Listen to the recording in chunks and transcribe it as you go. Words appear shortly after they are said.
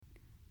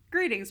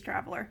Greetings,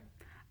 traveler.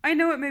 I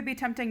know it may be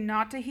tempting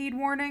not to heed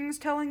warnings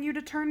telling you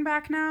to turn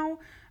back now,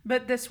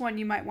 but this one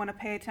you might want to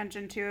pay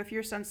attention to if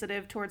you're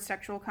sensitive towards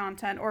sexual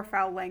content or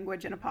foul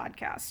language in a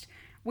podcast.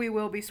 We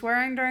will be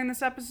swearing during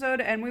this episode,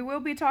 and we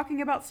will be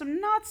talking about some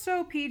not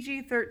so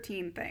PG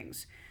 13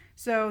 things.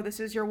 So,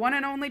 this is your one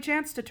and only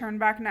chance to turn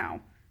back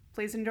now.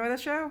 Please enjoy the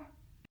show.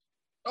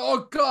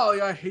 Oh, golly,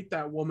 I hate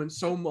that woman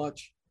so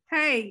much.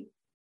 Hey.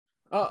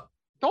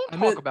 Don't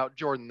talk about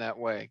Jordan that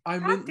way. I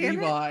meant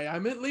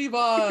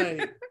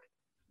Levi.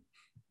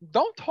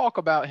 Don't talk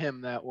about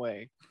him that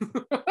way.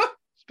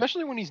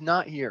 Especially when he's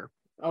not here.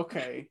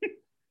 Okay.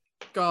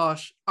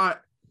 Gosh, I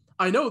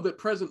know that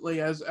presently,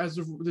 as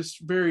of this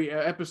very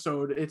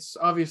episode, it's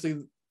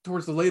obviously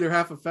towards the later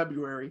half of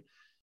February.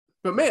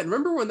 But man,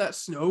 remember when that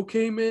snow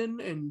came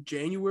in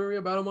January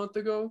about a month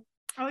ago?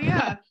 Oh,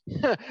 yeah.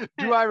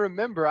 Do I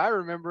remember? I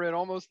remember it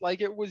almost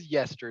like it was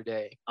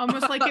yesterday.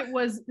 Almost like it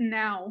was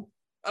now.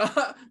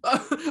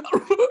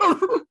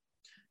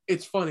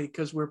 It's funny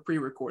because we're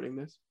pre-recording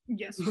this.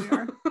 Yes, we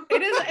are.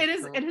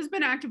 It has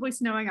been actively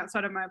snowing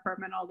outside of my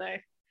apartment all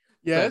day.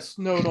 Yeah, it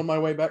snowed on my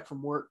way back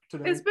from work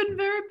today. It's been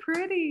very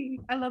pretty.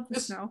 I love the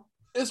snow.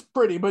 It's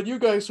pretty, but you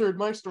guys heard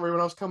my story when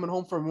I was coming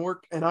home from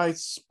work and I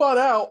spun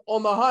out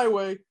on the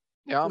highway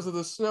because of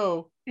the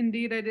snow.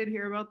 Indeed, I did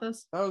hear about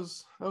this. That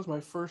was my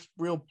first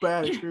real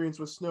bad experience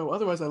with snow.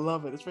 Otherwise, I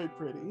love it. It's very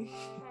pretty.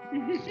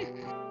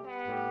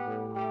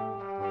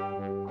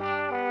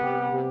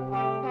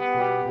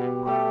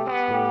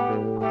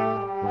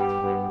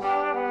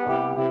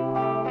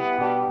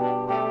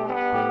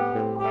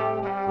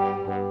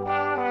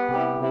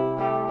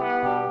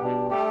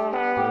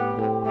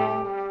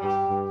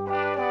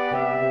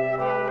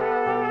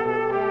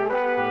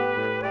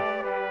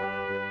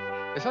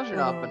 It's such an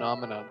odd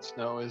phenomenon,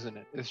 snow, isn't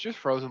it? It's just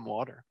frozen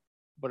water.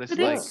 But it's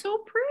it's so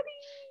pretty.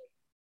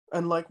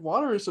 And like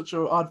water is such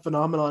an odd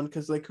phenomenon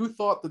because like who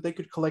thought that they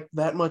could collect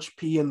that much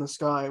pee in the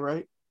sky,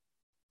 right?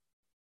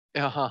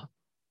 Uh-huh.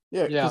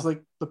 Yeah, because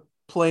like the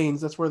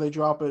planes, that's where they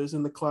drop it, is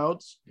in the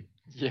clouds.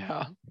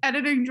 Yeah.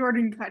 Editing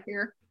Jordan cut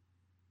here.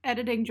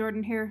 Editing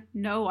Jordan here.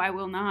 No, I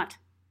will not.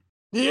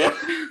 Yeah.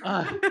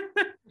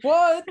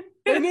 What?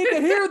 They need to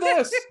hear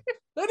this.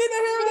 They need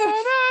to hear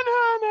this.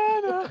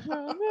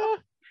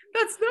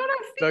 That's not our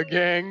theme. The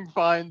gang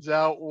finds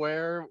out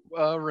where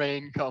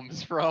rain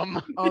comes from.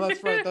 Oh,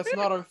 that's right. That's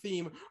not our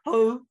theme.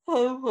 That's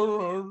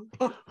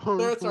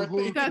our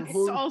theme. That's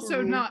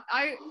also not.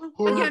 I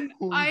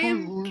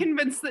am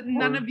convinced that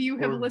none of you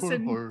have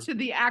listened to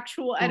the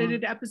actual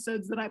edited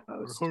episodes that I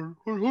post.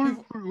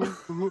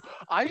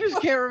 I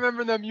just can't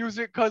remember the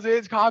music because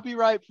it's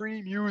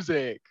copyright-free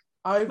music.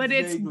 But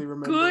it's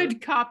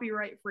good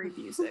copyright-free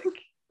music.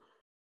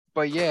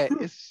 But yeah,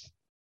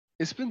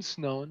 it's been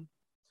snowing.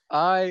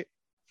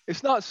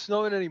 It's not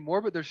snowing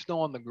anymore, but there's snow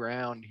on the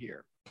ground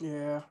here.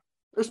 Yeah.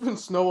 There's been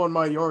snow on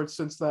my yard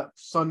since that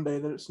Sunday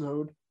that it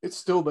snowed. It's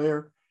still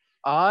there.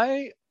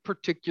 I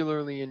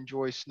particularly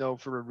enjoy snow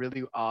for a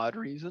really odd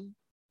reason.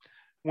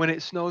 When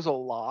it snows a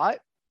lot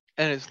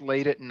and it's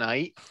late at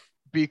night,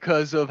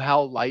 because of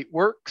how light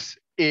works,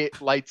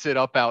 it lights it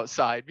up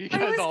outside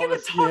because all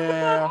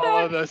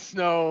of the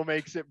snow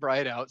makes it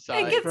bright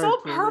outside. It gets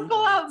all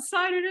purple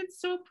outside and it's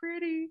so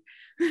pretty.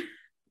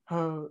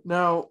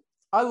 Now,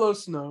 I love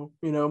snow.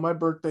 You know, my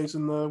birthday's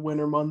in the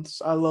winter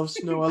months. I love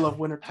snow. I love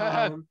winter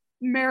time.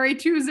 Merry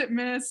Tuesday,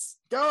 miss.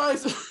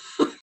 Guys!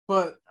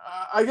 But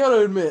I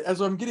gotta admit,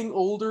 as I'm getting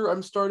older,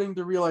 I'm starting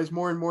to realize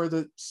more and more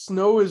that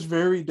snow is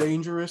very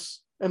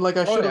dangerous. And like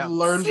I should have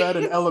learned that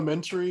in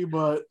elementary,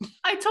 but...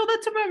 I told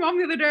that to my mom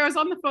the other day. I was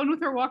on the phone with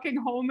her walking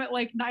home at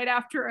like night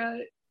after a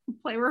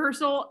play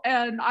rehearsal,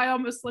 and I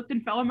almost slipped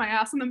and fell on my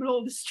ass in the middle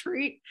of the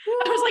street.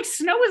 I was like,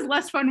 snow is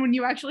less fun when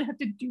you actually have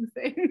to do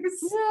things.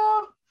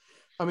 Yeah.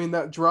 I mean,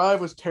 that drive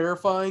was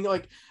terrifying.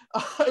 Like,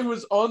 I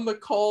was on the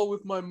call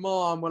with my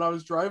mom when I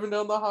was driving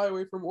down the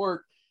highway from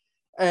work,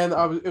 and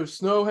it was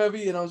snow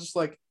heavy, and I was just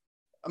like,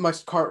 my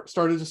car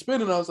started to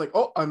spin, and I was like,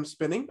 oh, I'm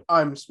spinning,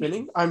 I'm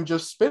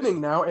just spinning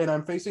now, and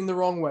I'm facing the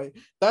wrong way.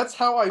 That's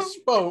how I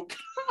spoke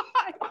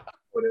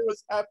when it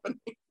was happening.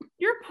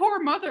 Your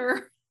poor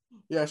mother.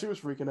 Yeah, she was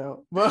freaking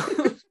out. But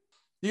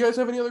do you guys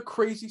have any other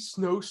crazy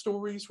snow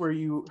stories where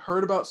you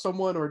heard about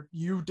someone or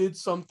you did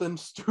something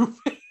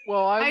stupid?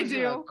 Well, I was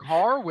in a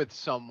car with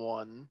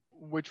someone,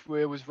 which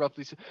was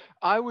roughly...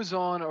 I was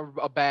on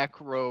a back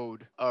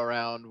road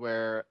around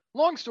where...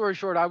 Long story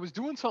short, I was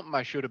doing something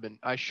I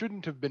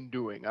shouldn't have been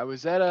doing. I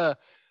was at a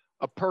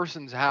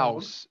person's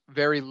house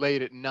very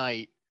late at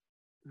night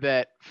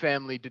that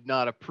family did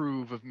not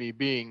approve of me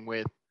being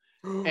with.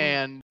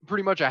 And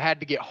pretty much I had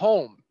to get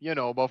home,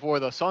 before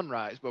the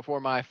sunrise,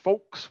 before my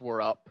folks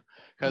were up,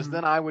 because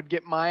then I would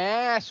get my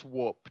ass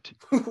whooped.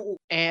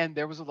 And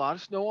there was a lot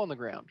of snow on the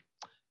ground.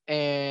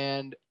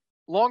 And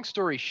long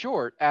story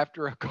short,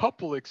 after a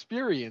couple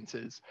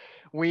experiences,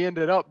 we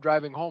ended up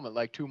driving home at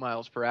like 2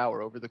 miles per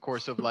hour over the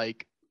course of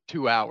like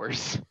 2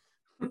 hours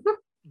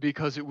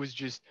because it was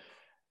just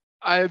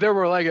There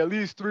were like at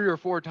least 3 or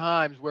 4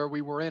 times where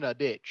we were in a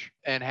ditch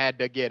and had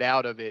to get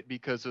out of it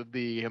because of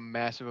the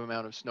massive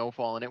amount of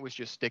snowfall, and it was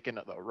just sticking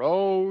to the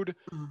road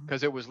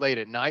because it was late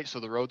at night, so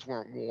the roads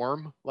weren't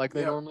warm like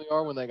they normally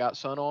are when they got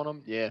sun on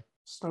them. Yeah.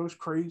 Snow's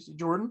crazy.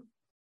 Jordan?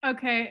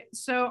 Okay,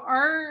 so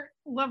our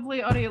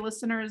lovely audio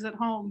listeners at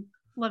home,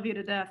 love you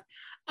to death.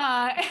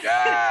 I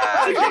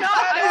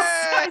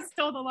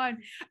stole the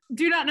line.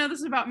 Do not know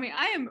this about me.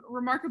 I am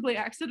remarkably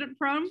accident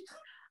prone.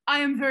 I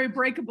am very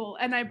breakable,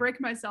 and I break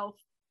myself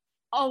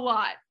a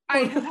lot. I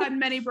have had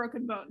many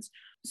broken bones.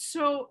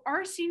 So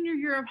our senior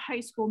year of high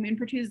school, me and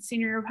Pertuz's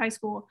senior year of high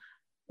school,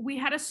 we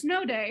had a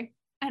snow day,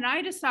 and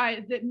I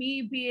decided that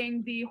me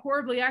being the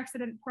horribly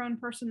accident prone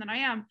person that I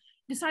am,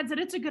 decides that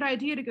it's a good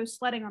idea to go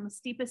sledding on the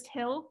steepest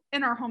hill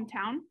in our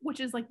hometown,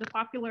 which is like the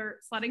popular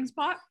sledding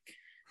spot.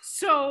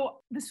 So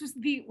this was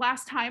the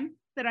last time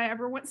that I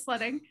ever went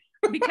sledding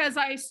because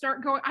I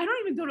don't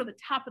even go to the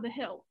top of the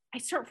hill. I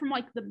start from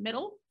like the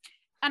middle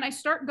and I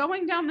start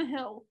going down the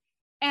hill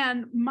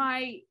and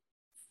my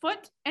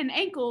foot and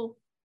ankle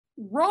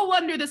roll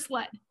under the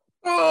sled.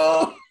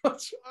 Oh!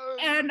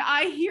 And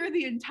I hear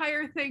the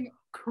entire thing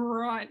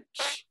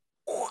crunch.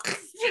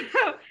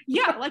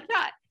 Yeah, like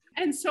that.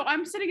 And so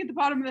I'm sitting at the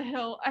bottom of the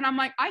hill and I'm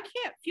like, I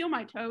can't feel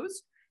my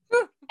toes.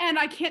 And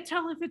I can't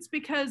tell if it's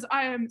because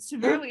I am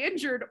severely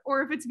injured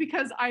or if it's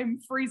because I'm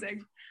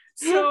freezing.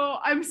 So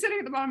I'm sitting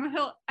at the bottom of the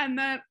hill and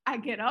then I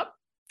get up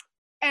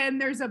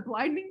and there's a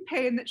blinding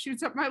pain that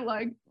shoots up my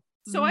leg.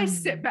 So I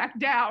sit back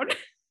down. And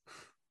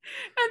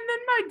then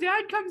my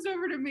dad comes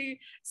over to me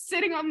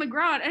sitting on the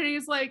ground and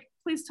he's like,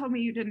 please tell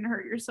me you didn't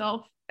hurt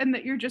yourself and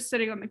that you're just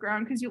sitting on the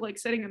ground because you like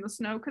sitting in the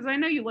snow, because I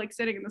know you like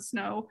sitting in the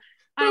snow.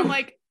 And I'm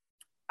like,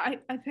 I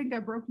think I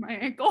broke my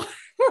ankle.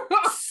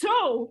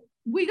 So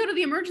we go to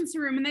the emergency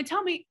room and they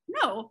tell me,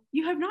 no,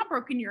 you have not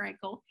broken your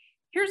ankle.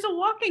 Here's a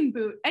walking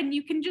boot and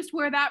you can just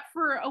wear that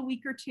for a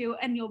week or two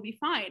and you'll be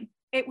fine.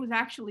 It was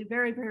actually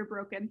very, very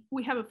broken.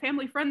 We have a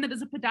family friend that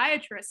is a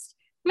podiatrist.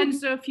 And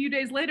so a few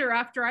days later,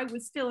 after I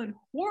was still in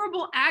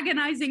horrible,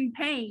 agonizing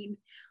pain,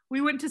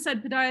 we went to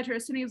said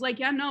podiatrist and he was like,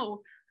 yeah,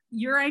 no,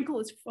 your ankle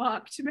is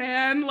fucked,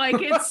 man. Like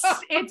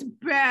it's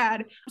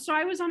bad. So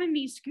I was on a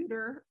knee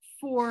scooter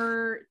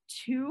for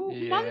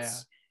 2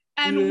 months.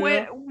 And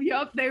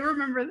they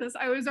remember this.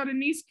 I was on a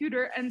knee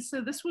scooter. And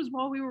so this was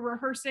while we were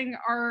rehearsing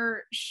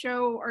our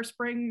show, our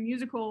spring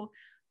musical,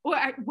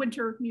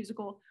 winter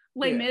musical,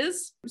 Les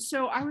Mis.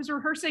 So I was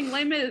rehearsing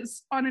Les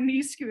Mis on a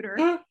knee scooter.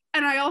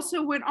 And I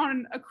also went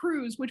on a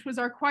cruise, which was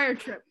our choir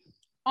trip,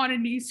 on a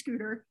knee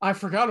scooter. I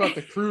forgot about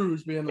the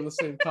cruise being at the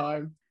same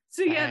time.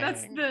 So yeah,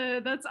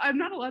 that's I'm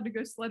not allowed to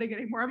go sledding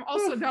anymore. I'm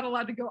also not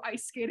allowed to go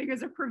ice skating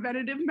as a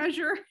preventative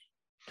measure.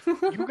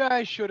 You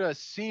guys should have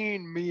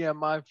seen me and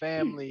my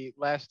family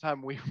last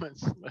time we went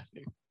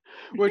sledding,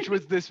 which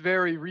was this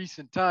very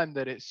recent time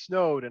that it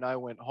snowed and I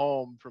went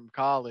home from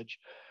college.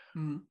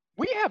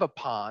 We have a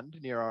pond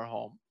near our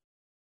home,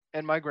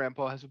 and my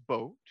grandpa has a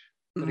boat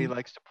that he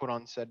likes to put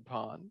on said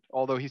pond,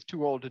 although he's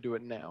too old to do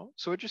it now.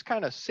 So it just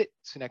kind of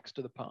sits next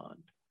to the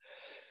pond.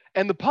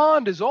 And the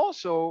pond is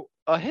also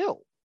a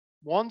hill.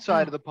 One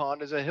side of the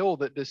pond is a hill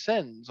that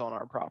descends on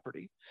our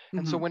property.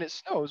 And so when it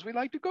snows, we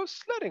like to go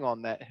sledding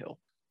on that hill.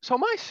 So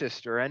my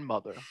sister and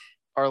mother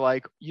are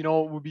like, it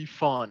would be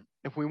fun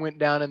if we went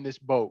down in this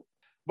boat.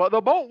 But the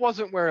boat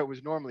wasn't where it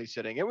was normally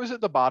sitting. It was at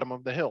the bottom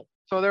of the hill.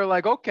 So they're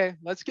like, okay,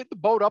 let's get the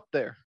boat up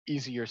there.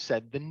 Easier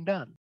said than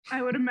done.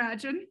 I would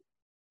imagine.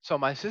 So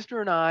my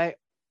sister and I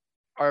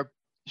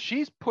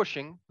she's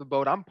pushing the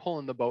boat. I'm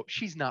pulling the boat.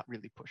 She's not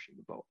really pushing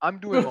the boat. I'm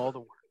doing all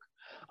the work.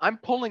 I'm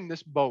pulling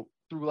this boat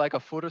through like a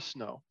foot of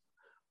snow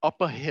up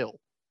a hill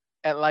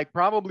at like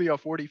probably a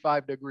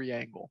 45-degree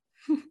angle.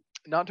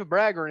 Not to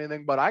brag or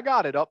anything, but I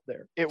got it up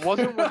there. It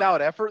wasn't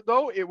without effort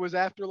though. It was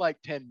after like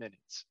 10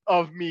 minutes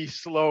of me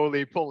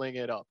slowly pulling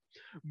it up,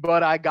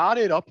 but I got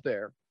it up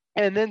there.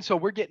 And then, so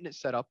we're getting it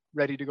set up,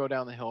 ready to go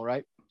down the hill,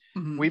 right?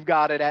 We've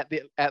got it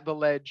at the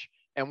ledge.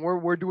 And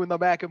we're doing the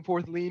back and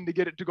forth lean to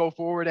get it to go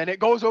forward, and it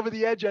goes over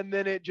the edge, and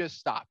then it just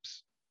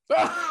stops.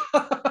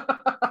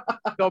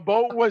 The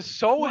boat was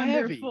so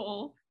heavy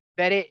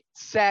that it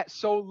sat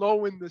so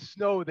low in the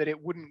snow that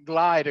it wouldn't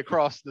glide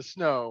across the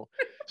snow.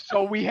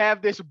 So we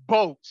have this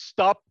boat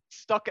stuck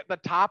at the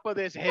top of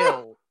this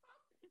hill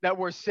that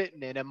we're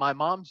sitting in. And my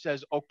mom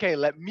says, okay,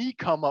 let me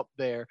come up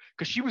there,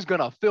 because she was going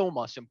to film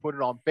us and put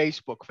it on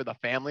Facebook for the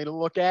family to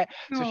look at.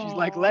 So she's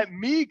like, let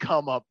me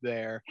come up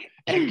there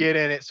and get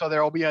in it so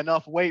there'll be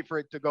enough weight for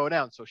it to go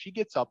down. So she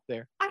gets up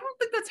there. I don't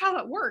think that's how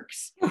that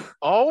works.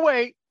 Oh,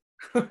 wait.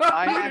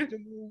 I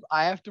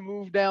have to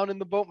move down in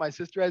the boat. My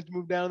sister has to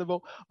move down in the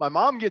boat. My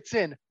mom gets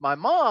in. My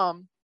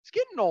mom is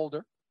getting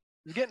older.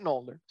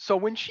 So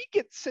when she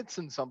sits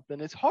in something,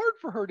 it's hard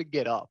for her to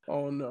get up.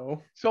 Oh,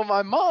 no. So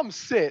my mom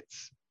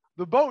sits.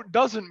 The boat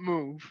doesn't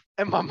move,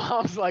 and my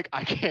mom's like,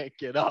 I can't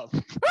get up.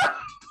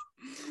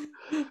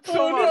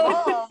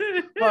 So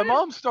my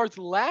mom starts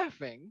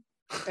laughing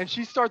And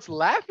she starts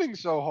laughing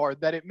so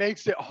hard that it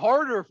makes it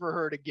harder for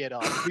her to get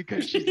up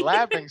because she's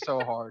laughing so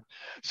hard.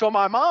 So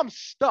my mom's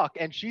stuck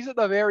and she's at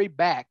the very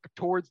back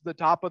towards the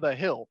top of the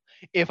hill.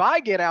 If I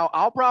get out,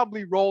 I'll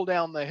probably roll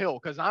down the hill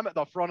because I'm at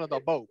the front of the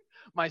boat.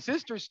 My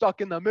sister's stuck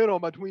in the middle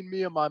between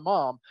me and my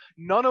mom.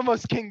 None of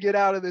us can get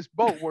out of this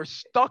boat. We're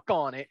stuck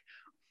on it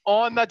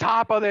on the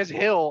top of this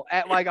hill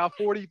at like a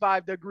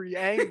 45-degree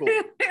angle.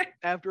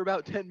 After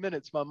about 10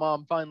 minutes, my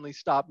mom finally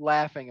stopped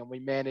laughing and we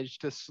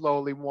managed to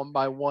slowly, one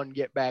by one,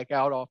 get back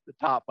out off the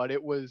top. But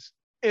it was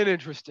an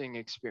interesting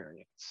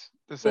experience,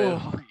 to say the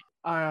least.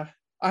 I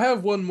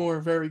have one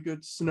more very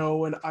good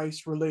snow and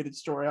ice related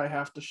story I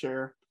have to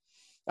share.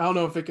 I don't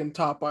know if it can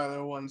top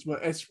either ones,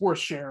 but it's worth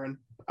sharing.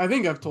 I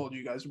think I've told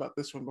you guys about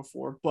this one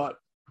before, but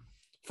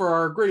for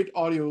our great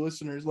audio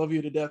listeners, love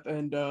you to death,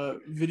 and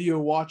video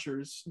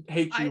watchers,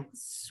 hate you. I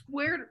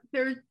swear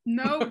there's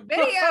no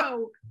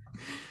video.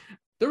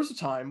 There was a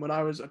time when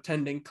I was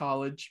attending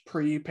college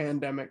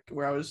pre-pandemic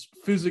where I was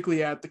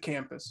physically at the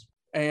campus,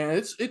 and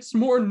it's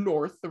more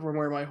north from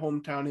where my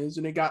hometown is,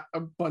 and it got a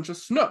bunch of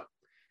snow,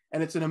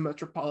 and it's in a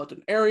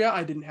metropolitan area.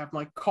 I didn't have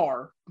my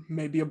car,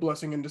 maybe a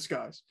blessing in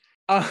disguise.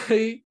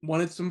 I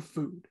wanted some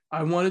food.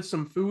 I wanted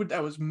some food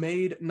that was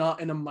made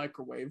not in a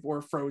microwave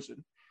or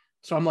frozen.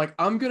 So I'm like,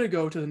 I'm going to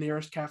go to the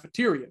nearest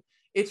cafeteria.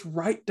 It's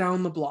right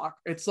down the block.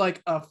 It's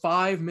like a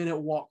 5-minute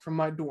walk from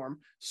my dorm.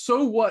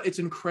 So what? It's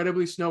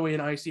incredibly snowy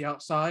and icy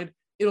outside.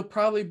 It'll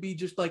probably be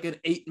just like an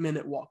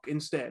 8-minute walk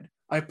instead.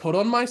 I put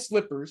on my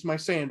slippers, my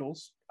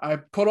sandals. I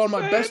put on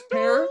my best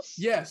pair.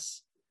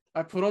 Yes.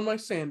 I put on my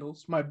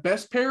sandals, my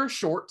best pair of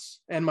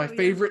shorts, and my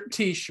favorite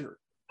t-shirt.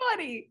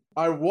 Buddy.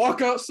 I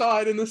walk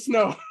outside in the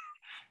snow.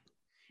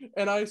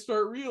 And I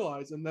start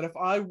realizing that if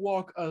I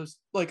walk a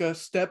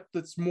step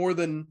that's more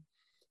than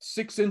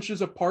 6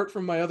 inches apart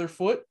from my other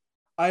foot,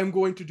 I am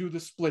going to do the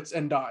splits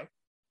and die.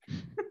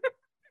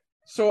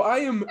 So I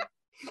am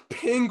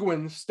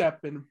penguin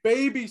stepping,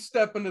 baby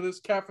stepping to this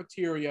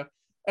cafeteria.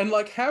 And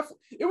like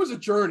it was a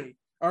journey,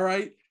 all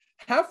right?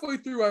 Halfway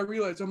through, I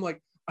realized, I'm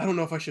like, I don't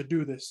know if I should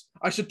do this.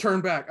 I should turn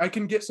back. I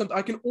can get something.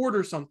 I can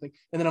order something.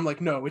 And then I'm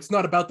like, no, it's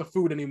not about the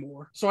food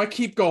anymore. So I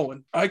keep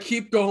going.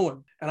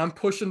 And I'm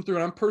pushing through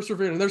and I'm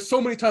persevering. And there's so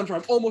many times where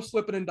I'm almost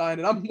slipping and dying.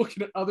 And I'm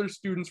looking at other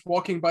students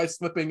walking by,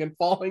 slipping and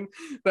falling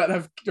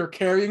they're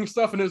carrying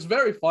stuff. And it was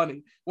very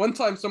funny. One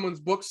time someone's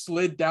book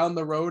slid down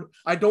the road.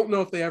 I don't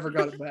know if they ever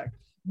got it back.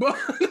 But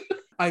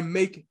I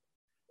make it.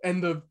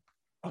 And the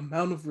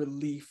amount of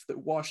relief that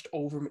washed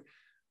over me.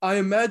 I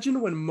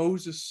imagine when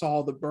Moses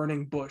saw the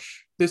burning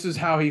bush, this is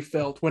how he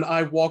felt when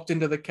I walked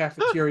into the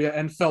cafeteria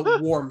and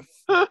felt warmth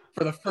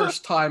for the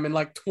first time in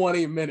like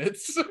 20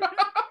 minutes.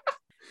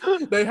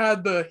 They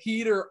had the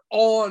heater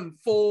on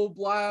full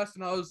blast,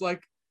 and I was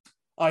like,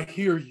 I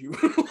hear you.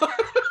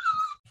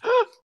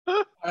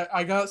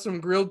 I got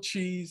some grilled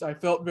cheese. I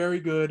felt very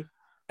good.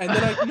 And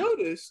then I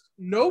noticed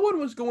no one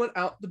was going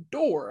out the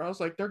door. I was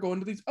like, they're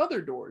going to these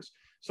other doors.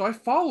 So I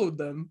followed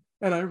them,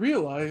 and I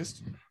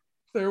realized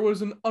there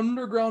was an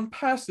underground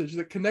passage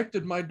that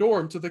connected my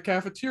dorm to the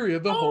cafeteria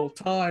the whole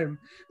time.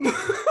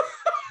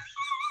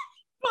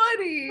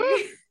 Buddy.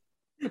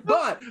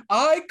 But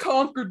I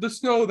conquered the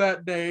snow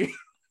that day.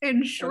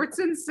 In shorts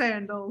and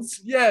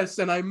sandals. Yes,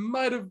 and I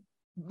might have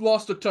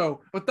lost a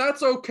toe, but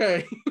that's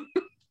okay.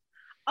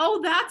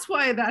 Oh, that's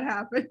why that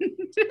happened.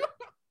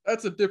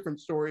 That's a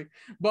different story.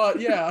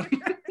 But yeah.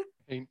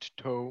 Ain't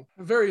toe.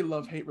 A very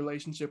love-hate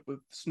relationship with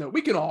snow.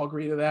 We can all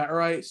agree to that,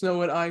 right?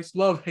 Snow and ice,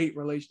 love-hate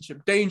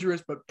relationship.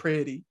 Dangerous, but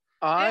pretty.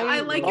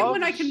 I like it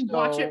when I can snow.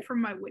 watch it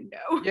from my window.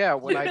 Yeah,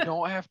 when I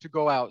don't have to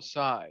go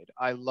outside.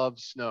 I love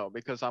snow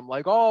because I'm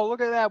like, oh,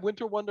 look at that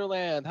winter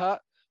wonderland, huh?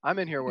 I'm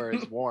in here where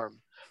it's warm.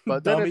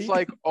 But then it's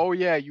like, oh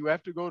yeah, you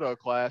have to go to a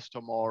class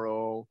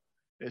tomorrow.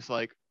 It's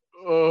like,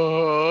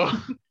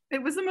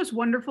 It was the most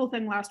wonderful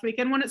thing last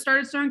weekend when it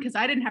started snowing because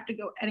I didn't have to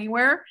go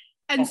anywhere.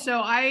 And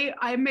so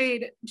I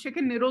made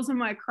chicken noodles in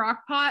my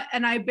crock pot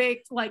and I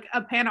baked like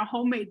a pan of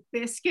homemade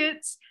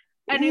biscuits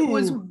and it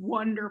was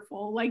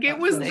wonderful. Like it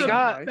was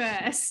the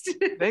best.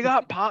 They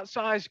got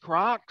pot-sized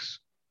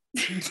Crocs.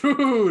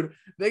 Dude,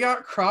 they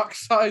got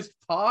croc-sized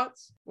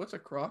pots? What's a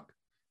croc?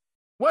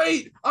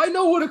 Wait, I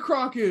know what a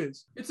croc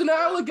is. It's an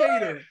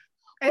alligator.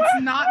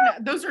 It's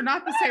not, those are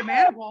not the same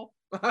animal.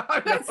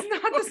 That's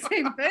not the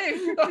same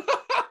thing.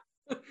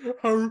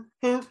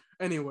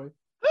 Anyway.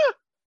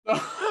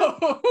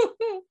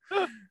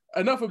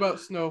 Enough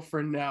about snow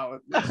for now.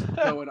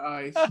 Snow and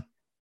ice.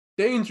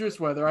 Dangerous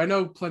weather. I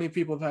know plenty of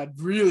people have had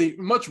really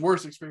much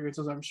worse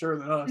experiences, I'm sure,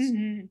 than us.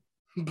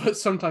 Mm-hmm. But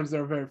sometimes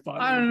they're very fun.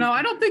 I don't know.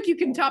 I don't think you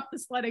can top the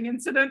sledding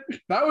incident.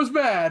 That was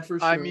bad for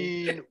sure. I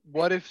mean,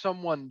 what if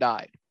someone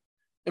died?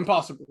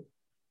 Impossible.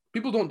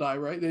 People don't die,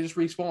 right? They just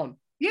respawn.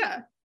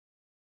 Yeah.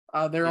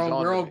 We're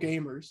all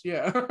gamers.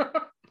 Yeah.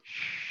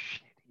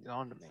 He's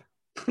on to me.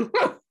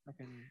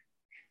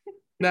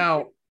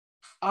 Now,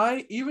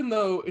 even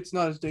though it's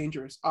not as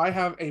dangerous, I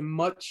have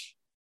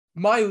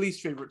my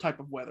least favorite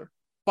type of weather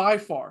by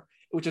far,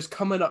 which is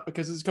coming up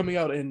because it's coming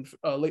out in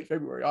late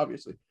February,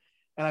 obviously.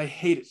 And I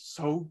hate it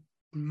so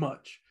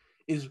much,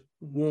 is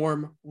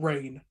warm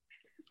rain.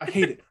 I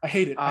hate it. I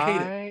hate it. I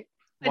hate it.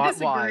 I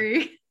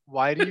disagree.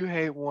 Why do you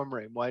hate warm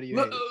rain? Why do you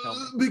hate it? Tell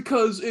me.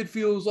 Because it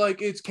feels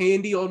like it's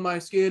candy on my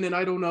skin, and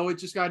I don't know.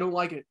 I don't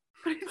like it.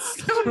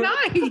 It's so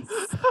nice.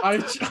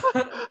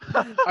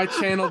 I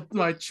channeled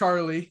my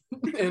Charlie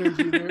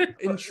energy there.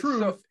 In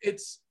truth,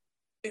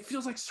 it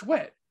feels like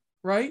sweat,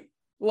 right?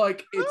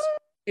 Like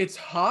it's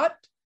hot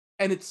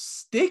and it's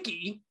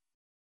sticky.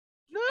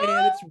 No.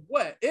 And it's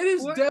wet. It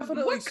is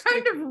definitely What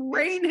kind of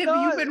rain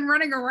have you been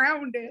running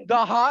around in?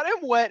 The hot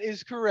and wet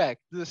is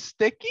correct. The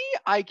sticky,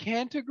 I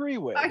can't agree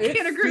with. I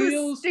can't agree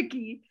with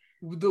sticky.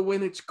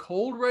 When it's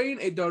cold rain,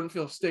 it doesn't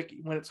feel sticky.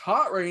 When it's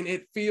hot rain,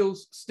 it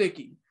feels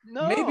sticky.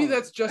 No. Maybe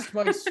that's just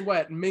my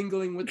sweat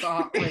mingling with the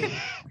hot rain,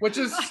 which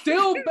is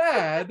still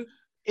bad.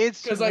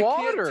 It's because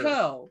water. I can't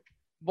tell.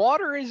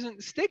 Water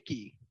isn't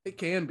sticky. It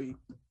can be.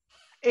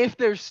 If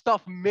there's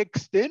stuff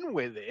mixed in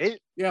with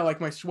it. Yeah,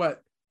 like my sweat.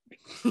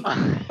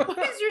 Why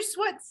is your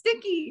sweat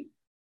sticky?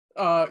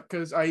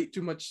 Because I eat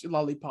too much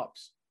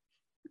lollipops.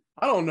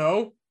 I don't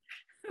know.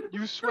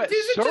 You sweat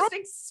Produce syrup? just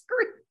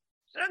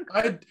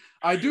excrete.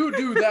 I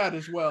do that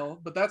as well,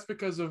 but that's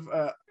because of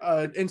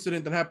an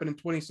incident that happened in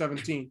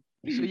 2017.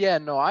 So yeah,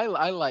 no,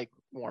 I like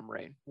warm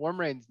rain. Warm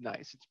rain's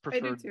nice. It's I do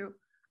preferred. too.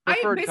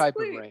 Preferred type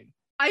of rain.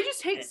 I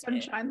just hate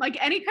sunshine. Like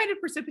any kind of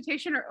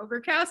precipitation or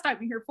overcast, I'm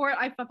here for it.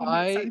 I fucking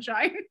hate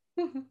sunshine.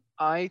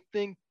 I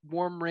think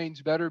warm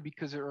rain's better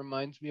because it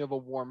reminds me of a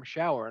warm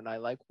shower, and I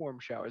like warm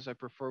showers. I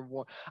prefer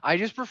warm. I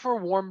just prefer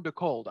warm to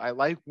cold. I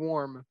like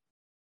warm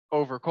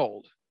over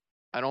cold.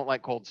 I don't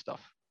like cold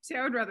stuff. See,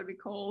 I would rather be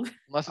cold.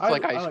 Unless it's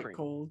like ice I cream. like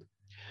cold.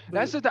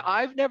 That's the thing.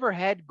 I've never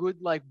had good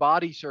like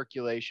body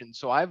circulation,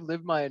 so I've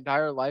lived my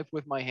entire life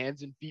with my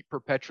hands and feet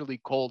perpetually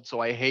cold. So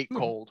I hate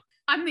cold.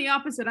 I'm the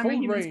opposite. I'm a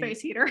human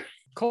space heater.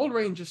 Cold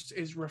rain just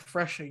is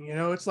refreshing. You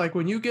know, it's like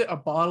when you get a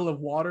bottle of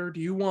water,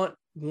 do you want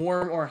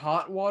warm or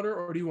hot water,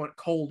 or do you want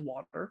cold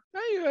water?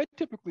 I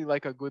typically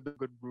like a good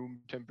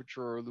room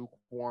temperature or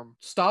lukewarm.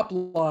 Stop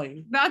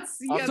lying. That's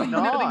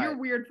you're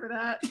weird for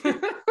that.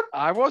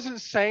 I wasn't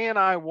saying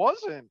I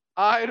wasn't.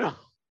 I don't.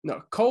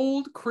 No,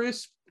 cold,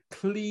 crisp,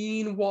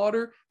 clean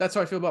water. That's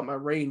how I feel about my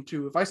rain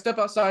too. If I step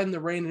outside in the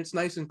rain and it's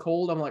nice and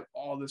cold, I'm like,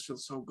 oh, this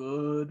feels so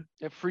good.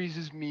 It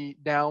freezes me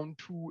down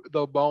to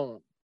the bone.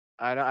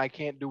 I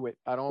can't do it.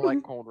 I don't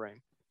like cold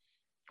rain.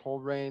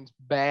 Cold rain's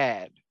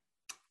bad.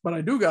 But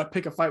I do gotta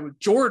pick a fight with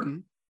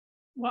Jordan.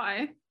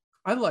 Why?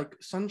 I like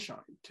sunshine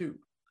too.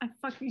 I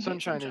fucking hate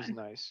sunshine is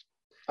nice.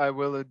 I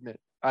will admit.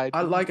 I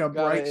like a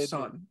bright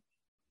sun,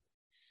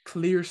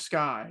 clear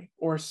sky,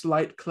 or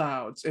slight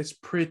clouds. It's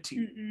pretty.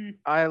 Mm-mm.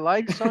 I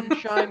like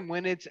sunshine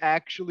when it's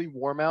actually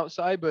warm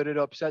outside, but it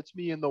upsets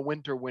me in the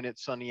winter when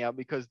it's sunny out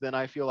because then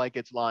I feel like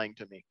it's lying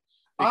to me.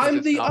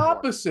 I'm the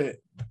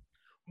opposite.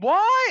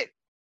 What?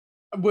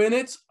 When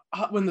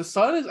the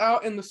sun is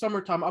out in the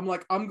summertime, I'm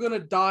like, I'm gonna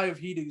die of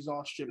heat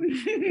exhaustion.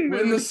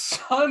 When the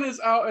sun is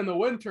out in the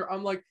winter,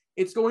 I'm like,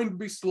 it's going to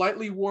be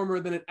slightly warmer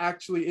than it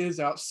actually is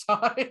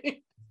outside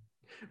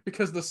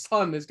because the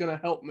sun is gonna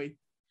help me.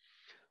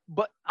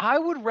 But I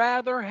would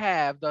rather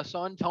have the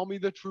sun tell me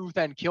the truth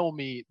and kill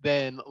me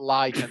than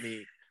lie to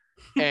me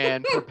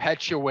and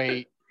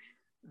perpetuate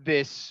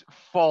this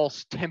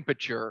false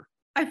temperature.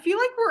 I feel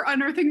like we're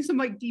unearthing some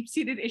like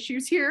deep-seated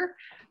issues here.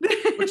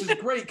 Which is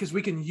great because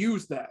we can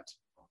use that.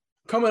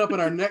 Coming up in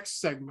our next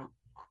segment.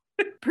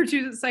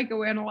 Pertusit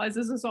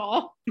psychoanalyzes us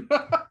all.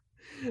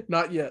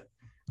 Not yet.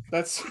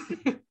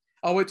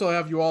 I'll wait till I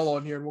have you all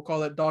on here and we'll call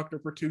that Dr.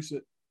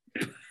 Pertusit.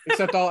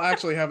 Except I'll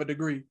actually have a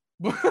degree.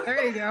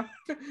 There you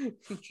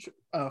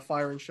go.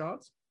 Firing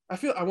shots. I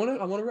want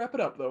to wrap it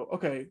up though.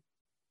 Okay.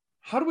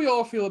 How do we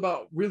all feel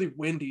about really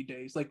windy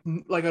days? Like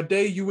a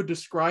day you would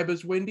describe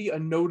as windy, a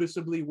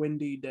noticeably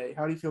windy day.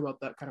 How do you feel about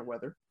that kind of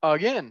weather?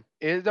 Again,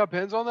 it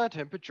depends on that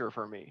temperature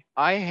for me.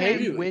 I hate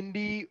Really?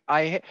 windy.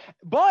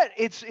 But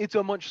it's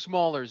a much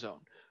smaller zone.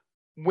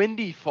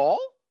 Windy fall,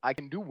 I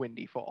can do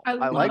windy fall. I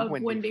like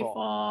love windy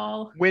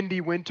fall.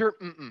 Windy winter,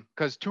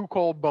 because too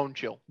cold, bone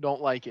chill.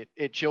 Don't like it.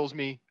 It chills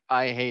me.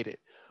 I hate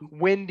it.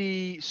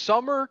 Windy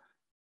summer.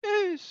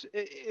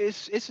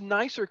 It's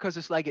nicer because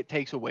it's like it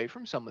takes away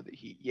from some of the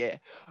heat, yeah.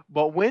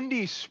 But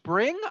windy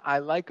spring, I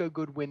like a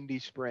good windy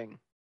spring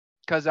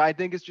because I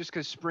think it's just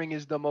because spring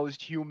is the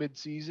most humid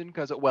season.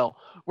 Because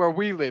where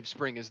we live,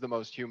 spring is the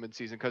most humid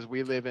season because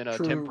we live in a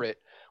temperate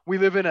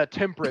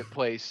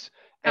place.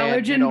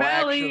 And Allergen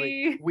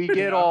Valley. Actually, we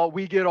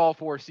get all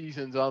 4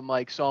 seasons,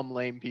 unlike some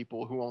lame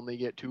people who only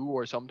get 2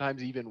 or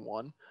sometimes even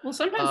 1. Well,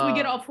 sometimes we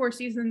get all 4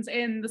 seasons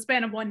in the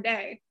span of one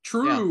day.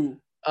 True. Yeah.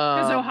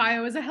 Because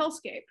Ohio is a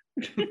hellscape.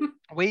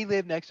 We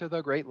live next to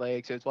the Great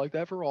Lakes. It's like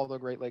that for all the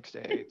Great Lakes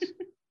states.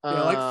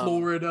 Yeah, like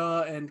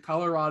Florida and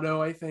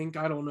Colorado, I think.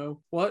 I don't know.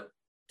 What?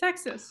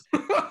 Texas.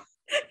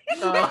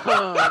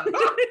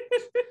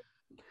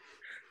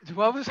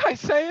 What was I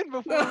saying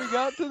before we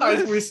got to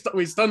this?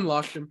 We stun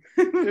locked him.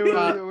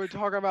 We're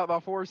talking about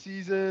the 4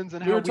 seasons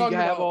and how we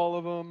have all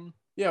of them.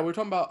 Yeah, we're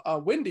talking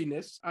about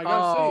windiness. I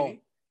gotta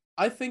say,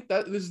 I think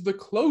that this is the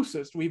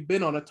closest we've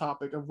been on a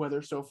topic of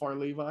weather so far,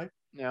 Levi.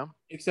 Yeah.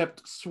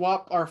 except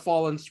swap our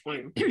fall and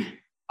spring.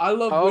 I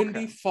love Okay.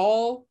 windy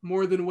fall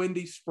more than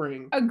windy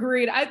spring.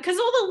 Agreed. Because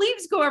all the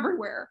leaves go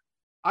everywhere.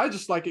 I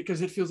just like it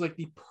because it feels like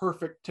the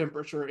perfect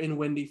temperature in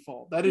windy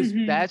fall. That is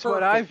That's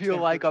what I perfect feel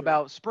like temperature.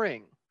 about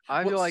spring.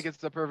 I feel like it's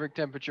the perfect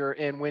temperature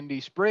in windy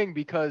spring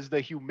because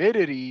the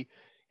humidity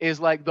is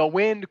like the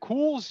wind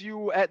cools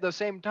you at the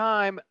same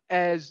time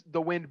as the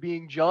wind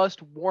being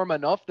just warm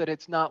enough that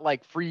it's not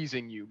like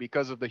freezing you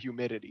because of the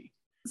humidity.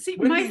 See,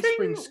 Windy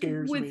spring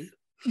scares me.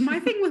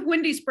 My thing with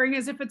windy spring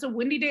is if it's a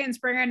windy day in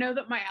spring, I know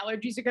that my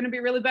allergies are going to be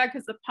really bad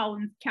because the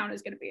pollen count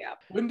is going to be up.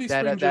 Windy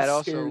That- spring that just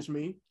also- scares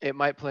me. It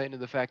might play into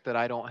the fact that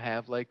I don't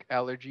have like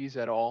allergies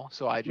at all,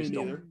 so I just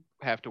neither. don't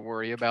have to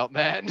worry about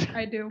that.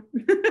 I do.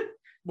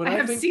 When I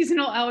have think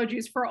seasonal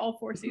allergies for all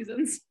 4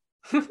 seasons.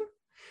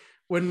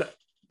 when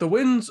the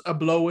wind's a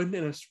blowing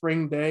in a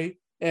spring day,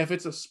 and if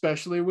it's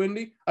especially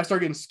windy, I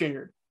start getting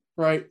scared,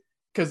 right?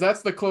 Because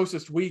that's the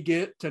closest we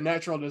get to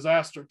natural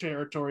disaster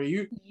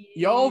territory.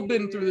 Y'all have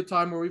been through the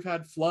time where we've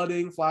had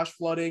flooding, flash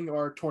flooding,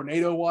 or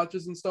tornado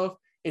watches and stuff.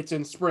 It's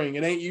in spring.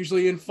 It ain't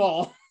usually in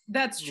fall.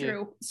 That's Yeah.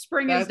 true.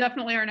 Spring is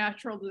definitely our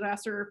natural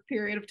disaster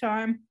period of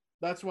time.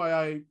 That's why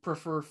I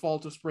prefer fall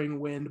to spring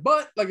wind.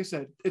 But like I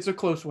said, it's a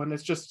close one.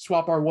 It's just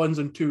swap our 1s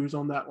and 2s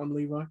on that one,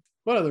 Levi.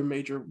 What other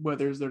major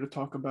weather is there to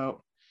talk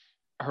about?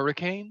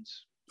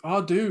 Hurricanes?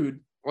 Oh,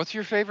 dude. What's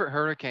your favorite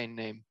hurricane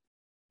name?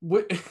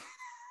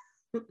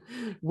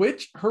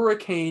 Which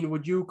hurricane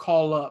would you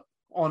call up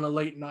on a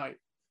late night?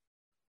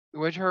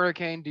 Which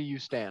hurricane do you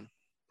stand?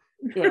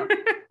 Yeah.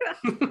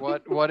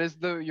 What is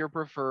your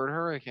preferred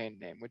hurricane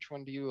name? Which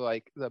one do you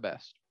like the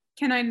best?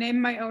 Can I name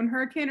my own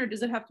hurricane or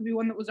does it have to be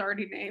one that was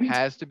already named?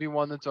 Has to be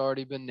one that's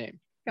already been named.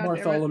 God damn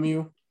it.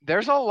 Bartholomew.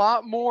 There's a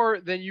lot more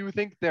than you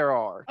think there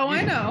are. Oh,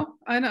 I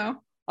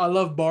know. I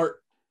love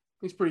Bart.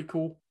 He's pretty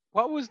cool.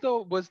 Was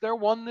there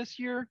one this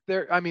year?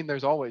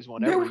 There's always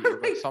one There every were year,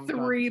 but like sometimes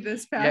 3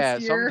 this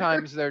past year.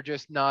 sometimes they're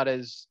just not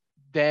as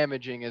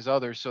damaging as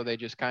others, so they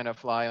just kind of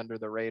fly under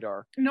the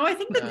radar. No, I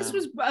think that this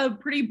was a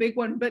pretty big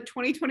one, but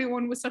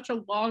 2021 was such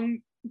a long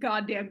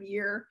goddamn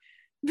year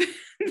that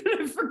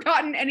I've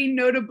forgotten any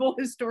notable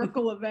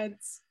historical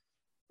events.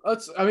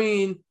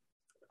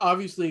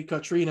 Obviously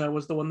Katrina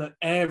was the one that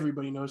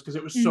everybody knows because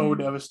it was so Mhm.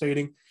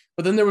 devastating.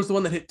 But then there was the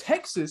one that hit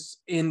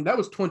Texas that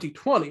was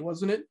 2020,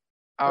 wasn't it?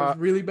 That was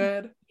really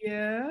bad.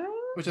 Yeah.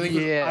 Which I think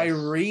Yes. was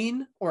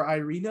Irene or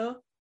Irina.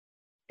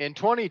 In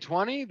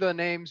 2020, the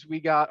names we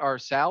got are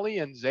Sally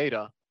and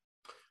Zeta.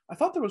 I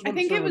thought there was one. I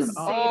think it was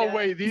Oh, Zeta. Oh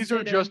wait, these are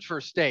Zeta. just for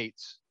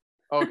states.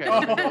 Okay,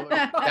 Oh.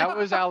 that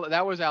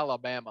was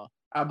Alabama.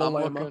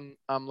 Abalama.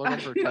 I'm looking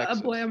for Texas.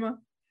 Ablama.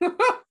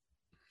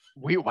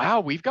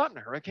 We've gotten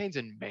hurricanes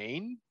in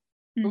Maine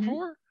Mhm.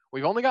 before.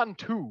 We've only gotten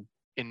 2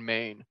 in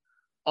Maine,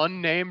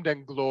 unnamed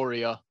and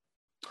Gloria.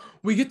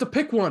 We get to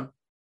pick one.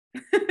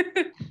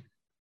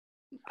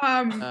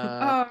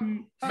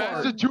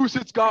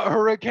 Massachusetts got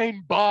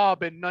Hurricane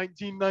Bob in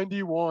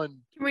 1991.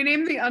 Can we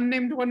name the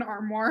unnamed one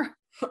Armoire?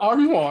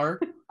 Armoire.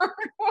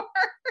 Armoire.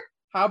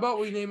 How about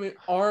we name it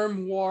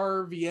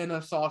Armoire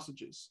Vienna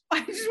sausages?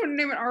 I just want to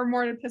name it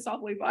Armoire to piss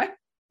off Levi.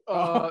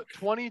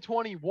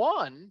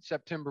 2021,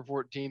 September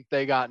 14th,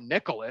 they got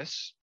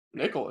Nicholas.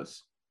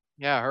 Nicholas.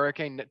 Yeah,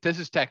 Hurricane. This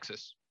is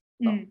Texas.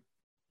 Mm.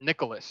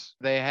 Nicholas.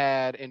 They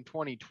had in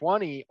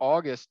 2020,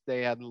 August,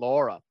 they had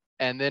Laura.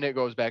 And then it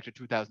goes back to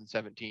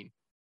 2017,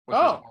 which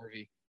was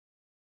Harvey.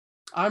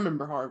 I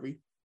remember Harvey.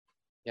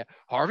 Yeah.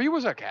 Harvey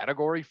was a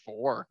category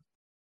 4.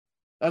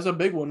 That's a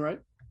big one, right?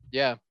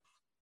 Yeah.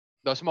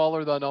 The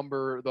smaller the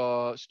number,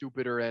 the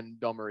stupider and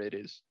dumber it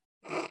is.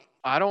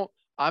 I'm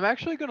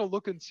actually going to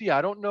look and see.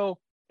 I don't know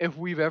if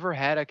we've ever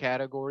had a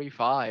category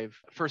 5.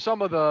 For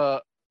some of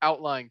the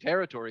outlying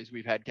territories,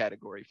 we've had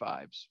category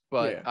 5s,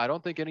 but Yeah. I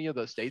don't think any of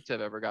the states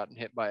have ever gotten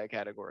hit by a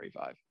category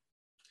 5.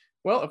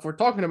 Well, if we're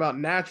talking about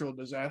natural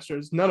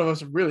disasters, none of us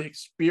have really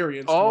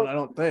experienced one, I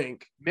don't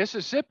think.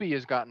 Mississippi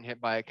has gotten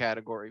hit by a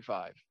category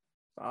 5.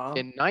 Uh,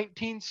 In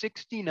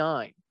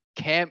 1969,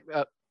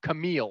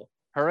 Camille,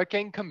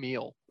 Hurricane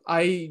Camille.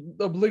 I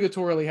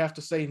obligatorily have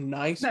to say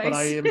nice, but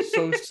I am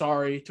so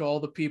sorry to all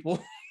the people.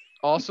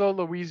 Also,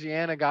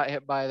 Louisiana got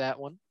hit by that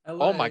one.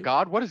 LA. Oh my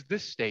God, what is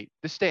this state?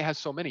 This state has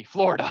so many.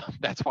 Florida,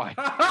 that's why.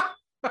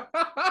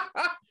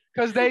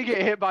 Because they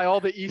get hit by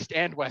all the East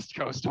and West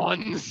Coast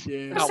ones.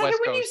 Yeah. For a Not second, West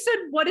when you Coast. said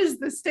what is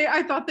the state,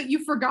 I thought that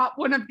you forgot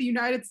one of the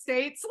United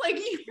States. Like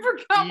you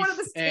forgot one of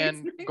the East states.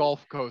 and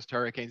Gulf Coast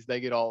hurricanes, they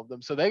get all of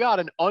them. So they got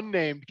an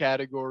unnamed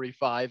category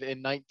 5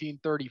 in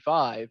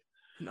 1935.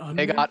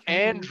 They got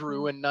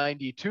Andrew in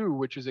 92,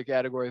 which was a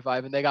category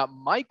 5, and they got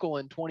Michael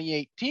in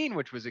 2018,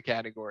 which was a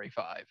category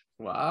 5.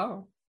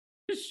 Wow.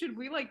 Should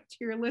we like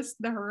tier list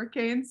the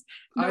hurricanes?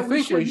 No, I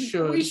think we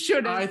should. We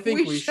shouldn't. I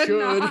think we should.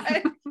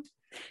 not.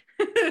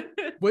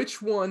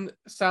 Which one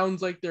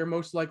sounds like they're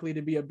most likely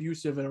to be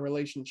abusive in a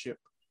relationship?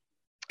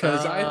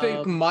 Because I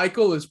think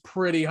Michael is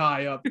pretty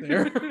high up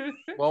there.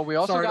 Well, we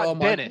also Sorry to all got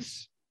my-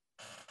 Dennis.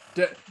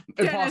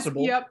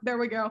 Impossible. Yep, there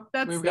we go.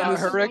 We've got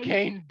that's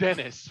Hurricane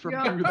Dennis from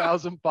Yeah.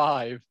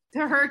 2005.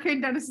 The Hurricane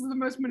Dennis is the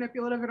most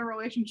manipulative in a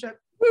relationship.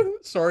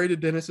 Sorry to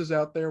Dennis's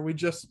out there. We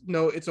just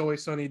know it's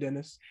always sunny,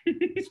 Dennis.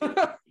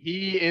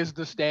 He is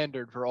the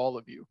standard for all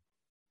of you.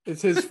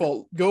 It's his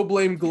fault. Go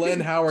blame Glenn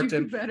Do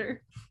Howerton.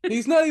 better.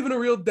 He's not even a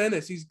real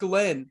Dennis. He's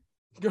Glenn.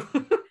 I always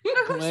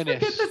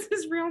forget Glennis. that's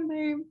his real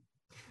name.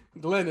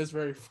 Glenn is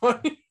very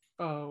funny.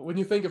 When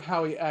you think of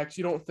how he acts,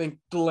 you don't think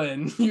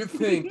Glenn. You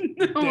think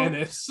No.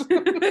 Dennis.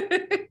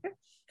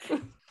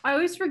 I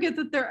always forget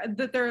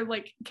that their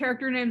like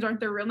character names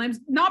aren't their real names.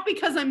 Not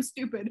because I'm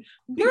stupid,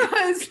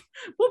 because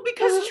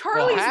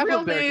Charlie's half real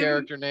of their name.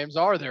 character names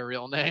are their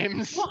real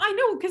names. Well, I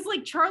know, because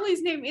like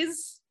Charlie's name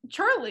is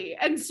Charlie,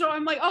 and so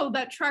I'm like, oh,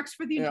 that tracks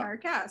for the Yeah. entire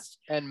cast.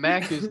 And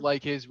Mac is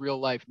like his real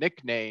life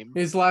nickname.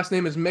 His last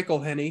name is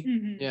McElhenney.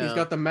 Mhm. Yeah. He's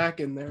got the Mac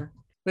in there.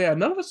 But yeah,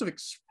 none of us have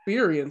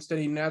experienced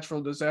any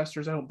natural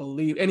disasters. I don't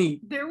believe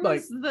any. There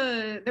was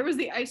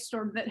the ice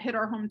storm that hit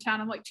our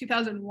hometown in like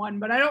 2001,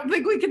 but I don't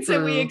think we can say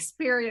we True.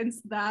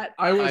 experienced that.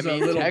 I was I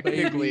mean, a little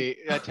baby.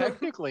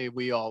 technically,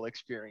 we all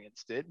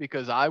experienced it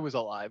because I was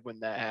alive when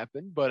that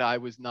happened, but I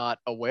was not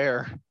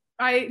aware.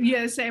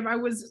 Same. I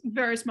was a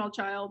very small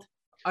child.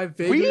 I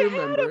vaguely had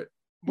remember it.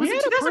 Was We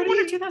it had a 2001 or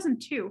pretty-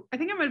 2002? I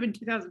think it might have been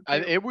 2002. I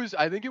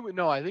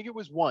think it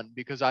was one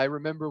because I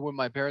remember when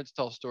my parents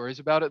tell stories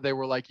about it, they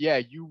were like, "Yeah,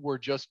 you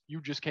just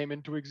came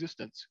into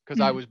existence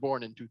because I Mhm. was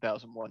born in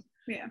 2001."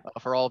 Yeah.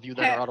 For all of you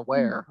that are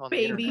unaware, on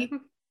the internet.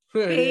 Baby,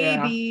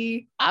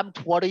 baby, I'm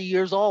 20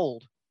 years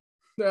old.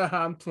 Yeah,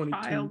 I'm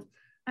 22. child.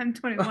 I'm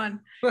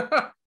 21.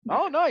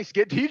 Oh, nice.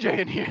 Get TJ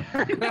in here.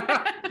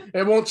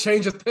 It won't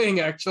change a thing,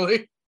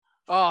 actually.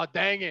 Oh,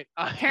 dang it.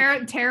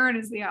 Taryn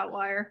is the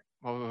outlier.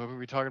 What were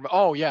we talking about?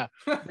 Oh, yeah.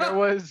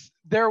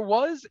 There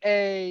was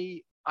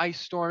a ice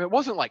storm. It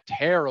wasn't like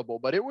terrible,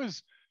 but it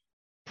was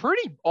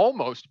pretty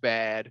almost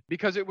bad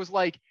because it was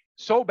like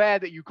so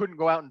bad that you couldn't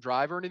go out and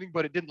drive or anything,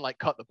 but it didn't like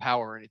cut the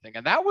power or anything.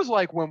 And that was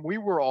like when we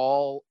were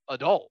all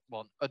adults.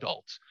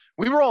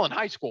 We were all in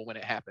high school when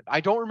it happened. I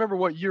don't remember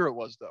what year it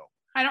was though.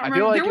 I don't I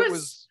remember. feel like there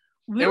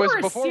it was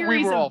a before we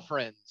series were all of-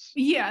 friends.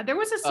 Yeah, there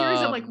was a series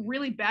of like Um,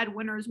 really bad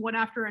winters, one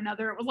after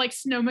another. It was like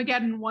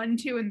Snowmageddon 1,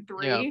 2, and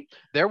 3. Yeah.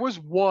 There was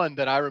one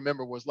that I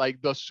remember was like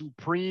the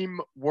supreme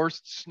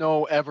worst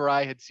snow ever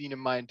I had seen in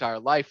my entire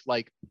life,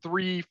 like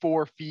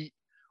 3-4 feet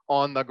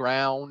on the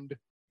ground,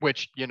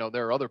 which,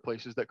 there are other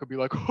places that could be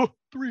like,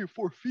 3 or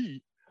 4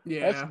 feet.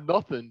 Yeah. That's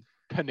nothing.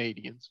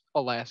 Canadians,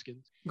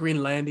 Alaskans.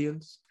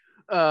 Greenlandians.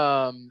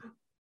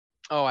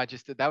 Oh, I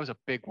just did. That was a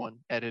big one.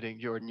 Editing,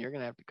 Jordan. You're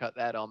gonna have to cut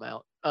that out.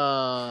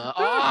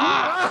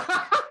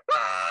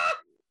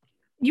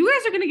 You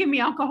guys are gonna give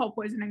me alcohol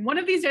poisoning. One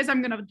of these days,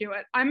 I'm gonna do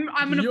it. I'm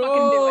gonna fucking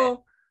do it.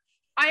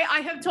 I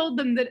have told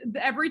them that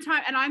every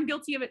time, and I'm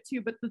guilty of it too,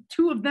 but the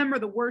two of them are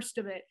the worst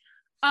of it.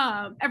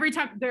 Every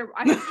time I did it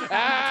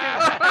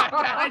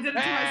to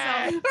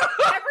myself.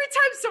 Every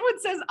time someone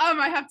says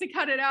I have to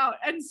cut it out.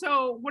 And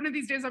so one of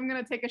these days I'm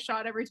gonna take a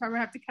shot every time I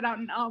have to cut out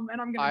an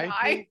and I'm gonna die.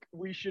 I think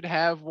we should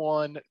have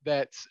one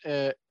that's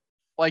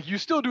like you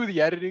still do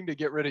the editing to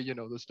get rid of,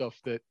 the stuff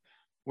that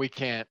we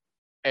can't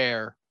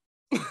air.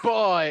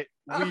 But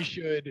we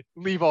should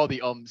leave all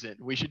the ums in.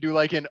 We should do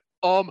like an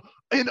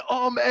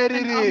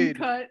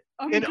edited. An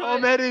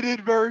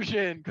unedited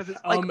version because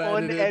it's like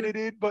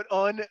unedited but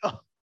I'm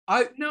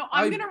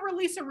gonna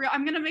release a reel.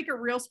 I'm gonna make a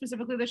reel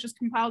specifically that's just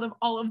compiled of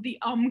all of the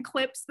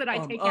clips that I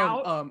take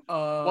out.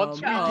 Once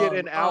we get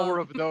an hour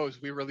of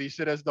those, we release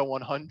it as the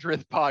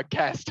 100th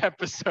podcast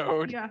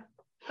episode. Yeah.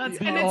 And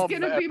it's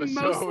gonna be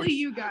mostly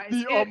you guys.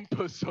 The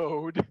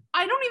episode.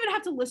 I don't even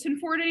have to listen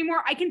for it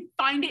anymore. I can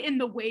find it in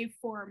the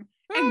waveform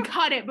and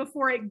cut it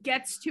before it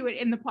gets to it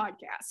in the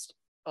podcast.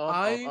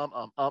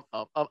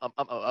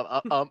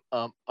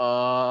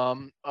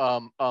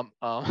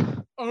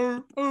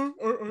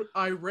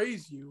 I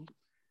raise you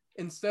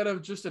instead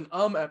of just an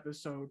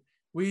episode.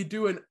 We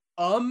do an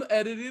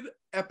edited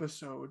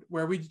episode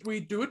where we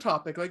do a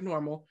topic like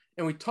normal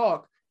and we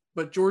talk,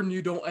 but Jordan,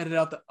 you don't edit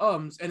out the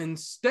ums, and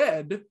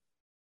instead,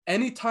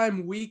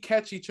 anytime we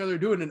catch each other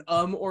doing an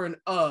or an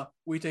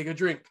we take a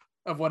drink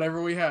of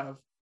whatever we have,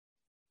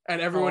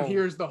 and everyone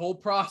hears the whole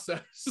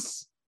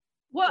process.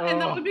 Well,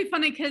 and that would be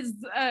funny because,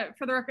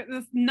 for the record,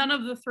 none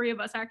of the three of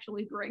us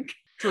actually drink.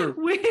 True.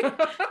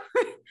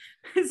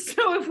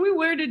 So if we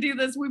were to do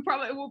this, will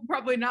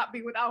probably not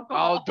be with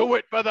alcohol. I'll do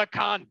it for the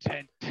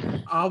content.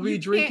 I'll be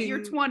drinking.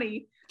 You're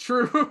 20.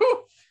 True.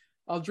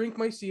 I'll drink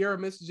my Sierra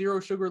Mist Zero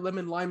Sugar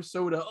Lemon Lime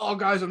Soda. Oh,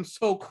 guys, I'm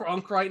so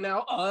crunk right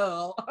now.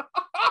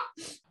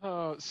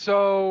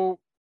 So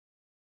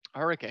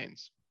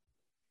hurricanes.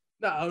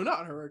 No,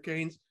 not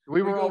hurricanes.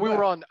 We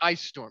were on ice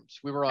storms.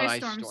 We were on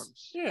ice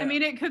storms. Yeah. I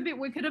mean, it could be.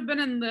 We could have been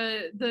in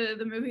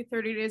the movie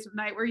 30 Days of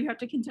Night, where you have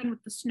to contend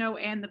with the snow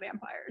and the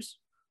vampires.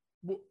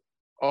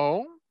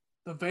 Oh,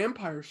 the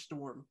vampire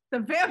storm. The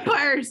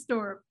vampire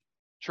storm.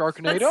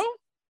 Sharknado.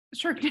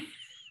 Sharknado.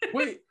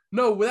 Wait,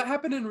 no, that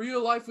happened in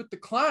real life with the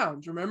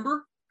clowns.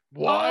 Remember?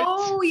 What?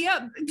 Oh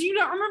yeah. Do you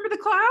not remember the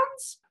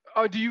clowns?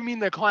 Oh, do you mean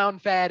the clown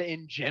fad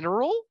in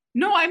general?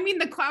 No, I mean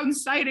the clown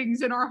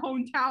sightings in our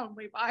hometown,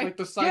 Levi. Like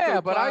the psycho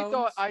Yeah, but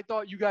clowns? I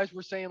thought you guys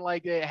were saying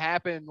like it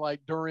happened like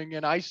during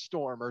an ice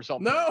storm or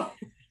something. No,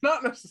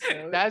 not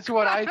necessarily. That's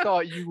what I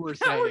thought you were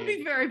That would be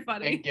saying very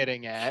funny. and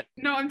getting at.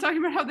 No, I'm talking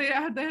about how they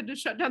had to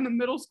shut down the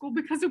middle school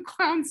because of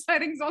clown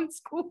sightings on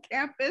school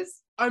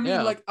campus. I mean,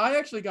 Yeah. like, I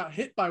actually got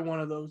hit by one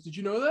of those. Did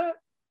you know that?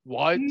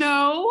 What?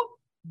 No.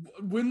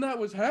 When that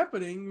was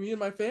happening, me and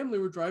my family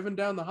were driving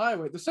down the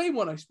highway, the same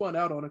one I spun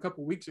out on a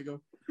couple weeks ago,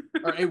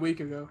 or a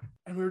week ago.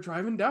 And we were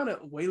driving down it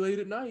way late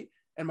at night.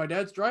 And my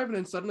dad's driving,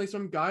 and suddenly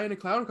some guy in a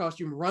clown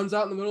costume runs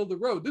out in the middle of the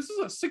road. This is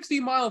a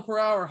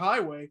 60-mile-per-hour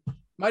highway.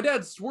 My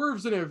dad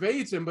swerves and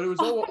evades him, but it was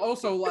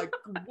also like,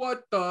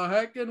 what the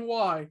heck and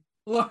why?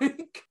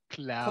 Like,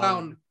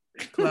 clown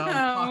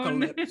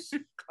apocalypse.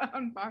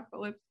 Clown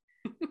apocalypse.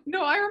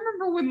 No, I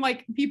remember when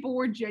like people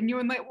were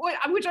genuinely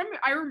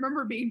I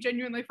remember being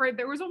genuinely afraid.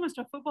 There was almost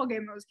a football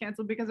game that was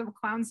canceled because of a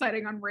clown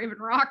sighting on Raven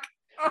Rock.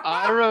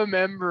 I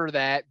remember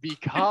that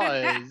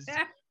because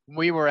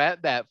we were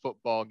at that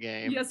football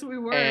game. Yes, we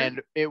were.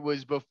 And it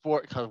was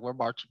before, because we're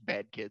marching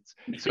band kids.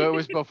 So it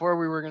was before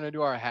we were going to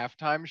do our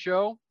halftime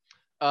show.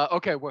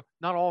 Okay, well,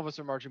 not all of us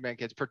are marching band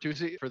kids.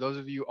 Pertusi, for those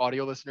of you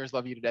audio listeners,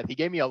 love you to death. He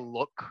gave me a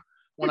look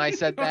when I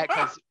said that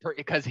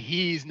because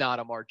he's not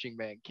a marching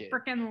band kid.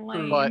 Freaking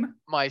lame. But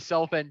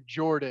myself and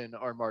Jordan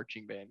are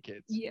marching band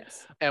kids.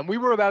 Yes. And we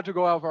were about to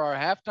go out for our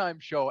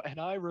halftime show. And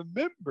I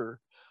remember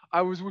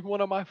I was with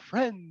one of my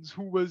friends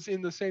who was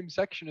in the same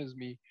section as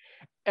me.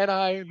 And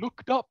I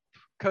looked up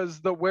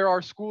because where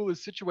our school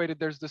is situated,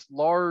 there's this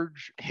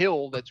large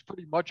hill that's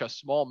pretty much a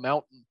small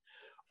mountain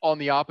on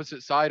the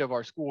opposite side of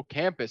our school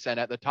campus. And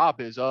at the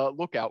top is a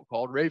lookout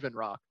called Raven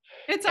Rock.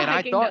 It's a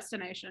hiking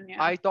destination,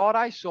 yeah. I thought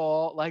I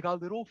saw like a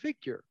little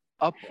figure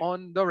up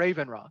on the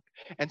Raven Rock.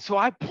 And so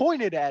I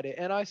pointed at it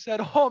and I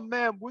said, oh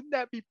man, wouldn't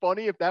that be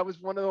funny if that was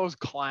one of those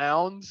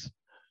clowns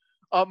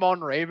up on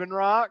Raven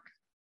Rock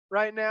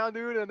right now,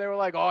 dude? And they were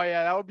like, oh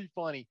yeah, that would be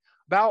funny.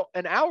 About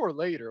an hour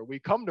later, we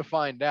come to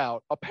find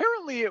out,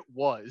 apparently it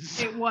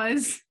was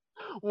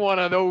one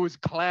of those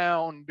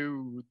clown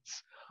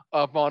dudes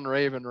up on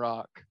Raven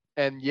Rock.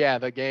 And yeah,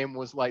 the game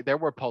was like, there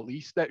were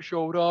police that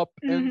showed up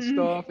and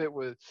stuff. It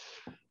was,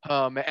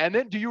 and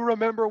then do you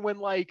remember when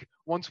like,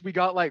 once we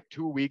got like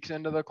 2 weeks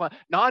into the clown,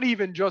 not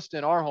even just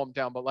in our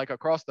hometown, but like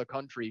across the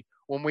country,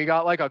 when we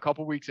got like a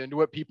couple weeks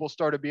into it, people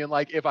started being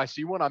like, if I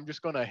see one, I'm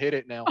just going to hit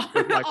it now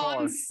with my car.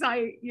 On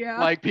site, yeah.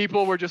 Like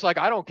people were just like,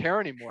 I don't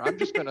care anymore. I'm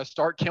just going to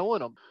start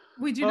killing them.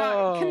 We do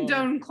not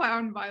condone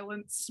clown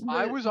violence.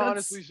 I was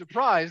honestly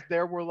surprised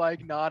there were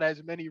like not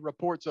as many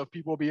reports of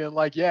people being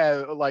like,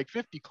 yeah, like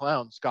 50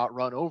 clowns got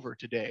run over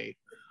today.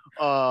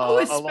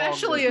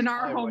 Especially in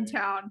our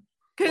hometown.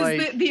 Because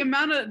Like, the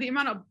amount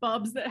of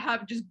bubs that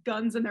have just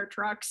guns in their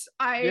trucks,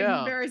 I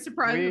am very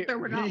surprised that there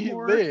were not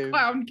more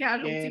clown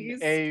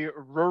casualties. In a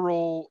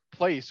rural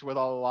place with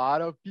a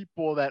lot of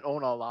people that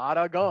own a lot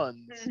of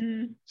guns.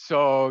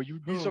 So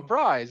you'd be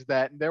surprised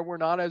that there were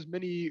not as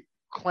many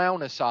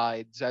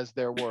clownicides as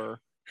there were.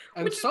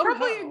 And which somehow, is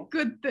probably a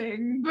good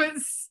thing, but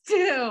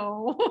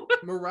still.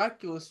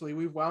 miraculously,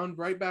 we wound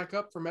right back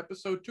up from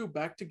episode 2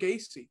 back to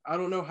Gacy. I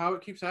don't know how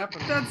it keeps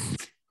happening.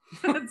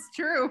 That's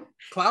true.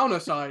 Clown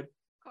aside.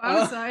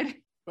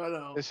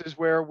 But This is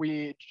where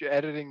we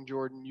editing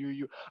Jordan.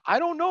 I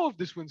don't know if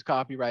this one's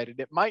copyrighted.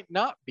 It might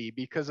not be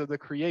because of the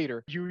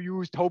creator. You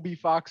used Toby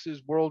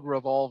Fox's "World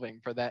Revolving"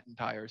 for that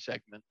entire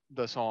segment.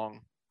 The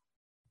song.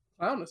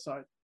 Clown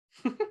aside.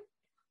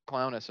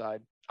 Clown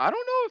aside. I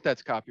don't know if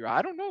that's copyright.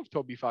 I don't know if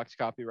Toby Fox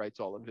copyrights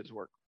all of his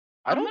work.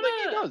 I don't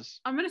think he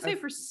does. I'm gonna say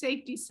for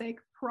safety's sake,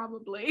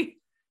 probably.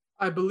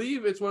 I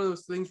believe it's one of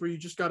those things where you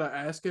just gotta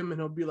ask him, and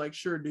he'll be like,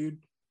 "Sure, dude."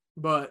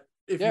 But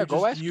if you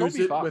just use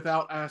it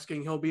without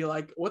asking, he'll be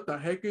like, "What the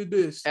heck is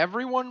this?"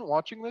 Everyone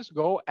watching this,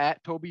 go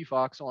at Toby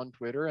Fox on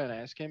Twitter and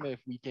ask him if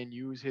we can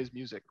use his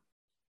music.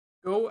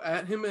 Go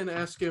at him and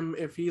ask him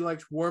if he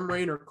likes warm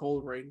rain or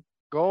cold rain.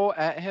 Go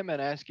at him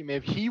and ask him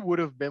if he would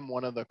have been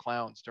one of the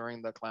clowns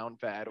during the clown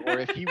fad, or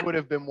if he would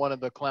have been one of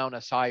the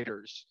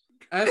clown-aciders.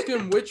 Ask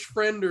him which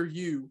friend are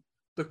you,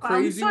 the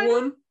crazy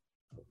Clown-cider?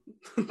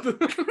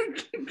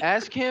 one?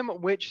 Ask him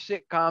which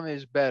sitcom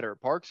is better,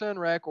 Parks and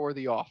Rec or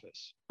The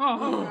Office.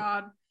 Oh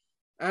God.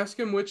 Ask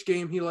him which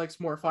game he likes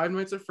more, Five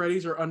Nights at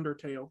Freddy's or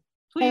Undertale.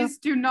 Please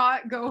do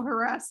not go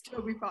harass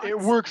Toby Fox. It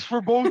works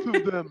for both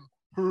of them.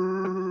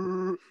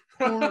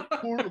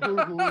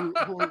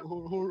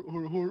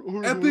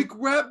 Epic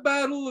rap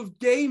battle of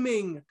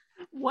gaming.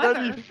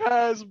 Freddy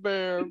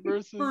Fazbear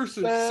versus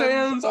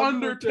Sans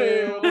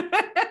Undertale.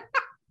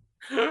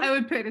 I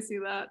would pay to see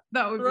that.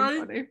 That would be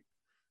funny.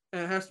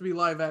 And it has to be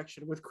live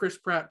action with Chris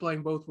Pratt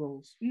playing both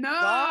roles. No!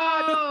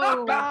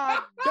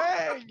 God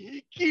dang!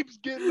 He keeps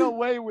getting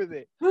away with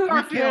it.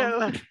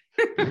 Garfield.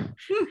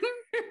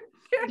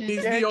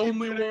 He's the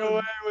only one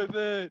away with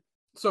it.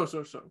 So.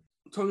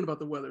 Talking about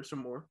the weather some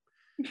more.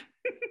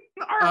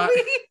 Are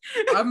we?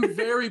 I'm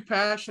very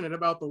passionate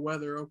about the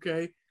weather,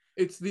 okay?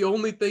 It's the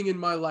only thing in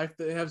my life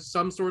that has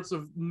some sorts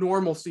of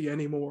normalcy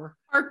anymore.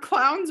 Are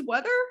clowns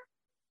weather?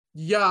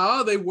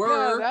 Yeah, they Yeah,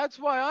 were. that's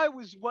why I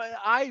was.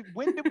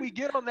 When did we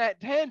get on that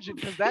tangent?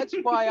 Because that's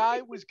why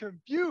I was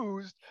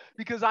confused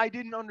because I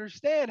didn't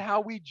understand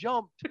how we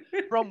jumped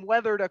from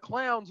weather to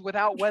clowns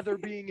without weather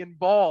being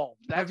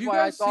involved. Have That's you why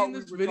I guys thought seen we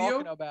this were video?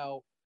 talking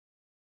about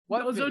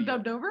what Bozo video?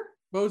 dubbed over?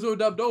 Bozo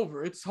dubbed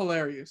over. It's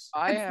hilarious.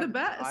 I It's the haven't.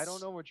 I best.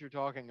 don't know what you're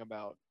talking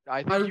about.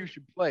 I think you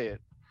should play it.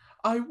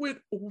 I went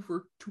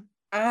over to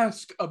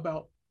ask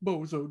about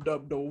Bozo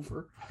dubbed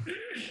over.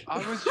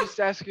 I was just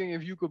asking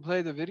if you could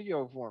play the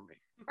video for me.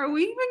 Are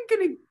we even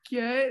gonna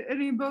get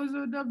any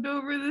Bozo dubbed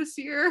over this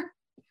year?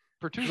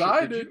 Producer,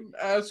 I didn't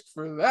ask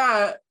for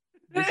that.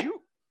 did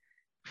you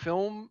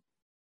film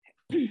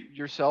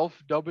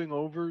yourself dubbing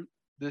over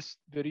this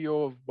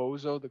video of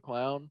Bozo the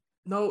clown?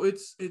 No,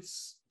 it's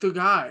the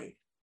guy.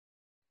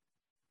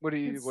 What do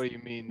you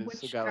It's- mean? It's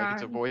the which guy like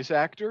it's a guy? voice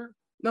actor?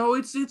 No,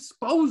 it's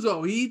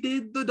Bozo. He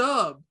did the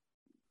dub.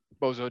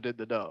 Bozo did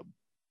the dub.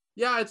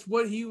 Yeah, it's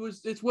what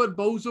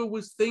Bozo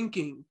was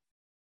thinking.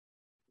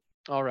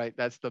 All right,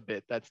 that's the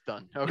bit. That's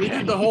done. We Okay.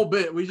 did the whole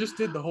bit. We just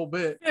did the whole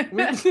bit.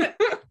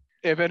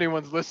 If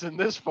anyone's listened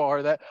this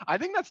far, I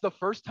think that's the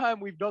first time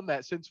we've done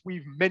that since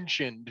we've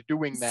mentioned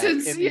doing that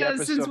Since in the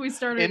episode. since we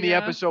started In the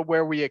episode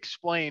where we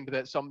explained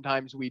that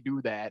sometimes we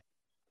do that.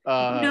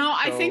 No,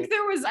 I so- think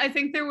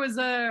there was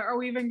a. Are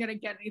we even gonna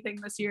get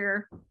anything this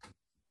year?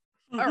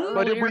 Mhm.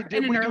 But did we in do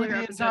an the earlier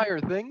episode. entire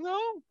thing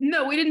though?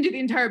 No, we didn't do the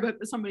entire bit,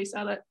 but somebody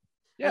said it.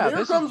 Yeah, And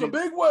here comes a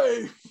big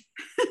wave.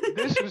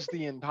 This was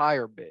the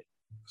entire bit.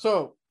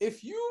 So,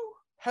 if you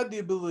had the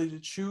ability to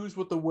choose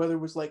what the weather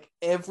was like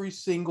every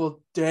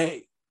single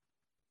day,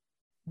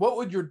 what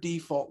would your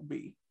default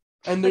be?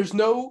 And there's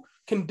no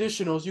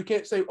conditionals. You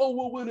can't say, "Oh,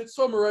 well, when it's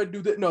summer, I'd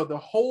do that." No, the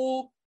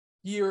whole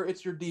year,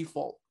 it's your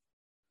default.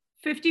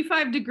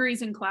 55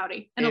 degrees and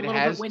cloudy and a little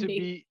bit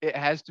windy. It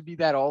has to be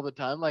that all the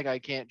time. Like I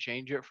can't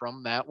change it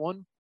from that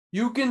one.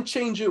 You can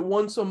change it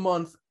once a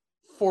month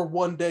for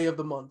one day of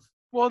the month.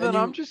 Well, then And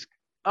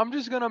I'm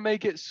just gonna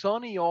make it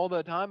sunny all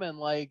the time and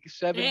like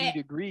 70 Eh.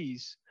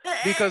 degrees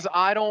because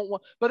I don't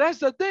want. But that's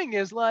the thing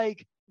is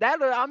like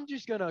that. I'm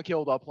just gonna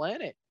kill the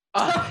planet.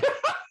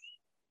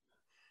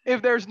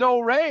 If there's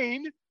no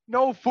rain,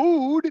 no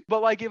food.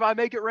 But like if I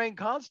make it rain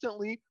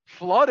constantly,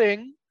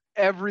 flooding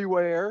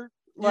everywhere.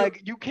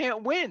 Like you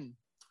can't win.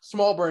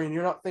 Small brain.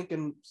 You're not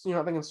thinking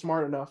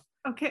smart enough.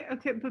 Okay,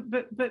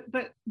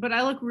 but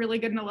I look really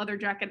good in a leather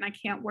jacket and I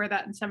can't wear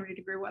that in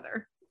 70-degree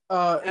weather.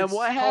 And It's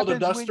what called happens a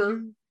duster.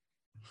 when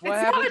what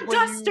It's happens not a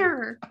when you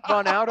duster.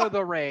 run out of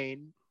the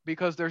rain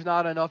because there's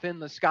not enough in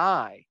the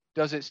sky?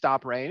 Does it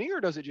stop raining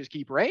or does it just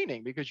keep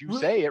raining because you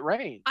say it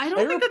rains? I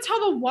don't think that's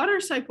how the water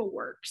cycle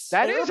works.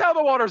 That is how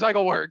the water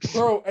cycle works.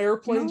 Bro,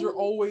 airplanes No. are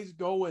always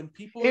going.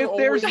 People are If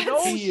there's always no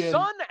peeing.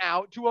 sun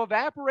out to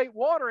evaporate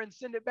water and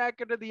send it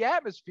back into the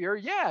atmosphere,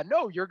 yeah,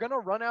 no, you're going to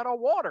run out of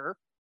water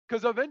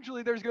because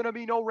eventually there's going to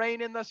be no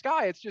rain in the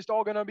sky. It's just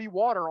all going to be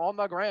water on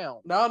the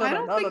ground. No, I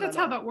don't think that's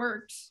how that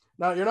works.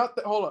 No, you're not.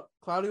 Hold up.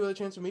 Cloudy with a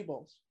chance of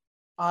meatballs.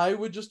 I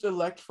would just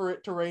elect for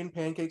it to rain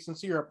pancakes and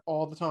syrup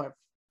all the time.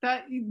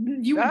 That you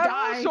would That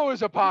die. also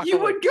is apocalypse. You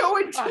would go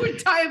into a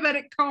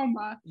diabetic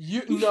coma.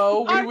 We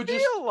I would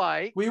feel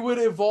like we would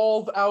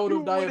evolve out you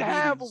of diabetes. would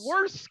have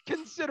worse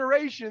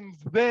considerations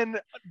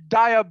than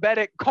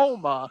diabetic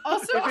coma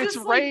Also, if it's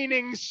just like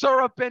raining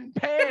syrup and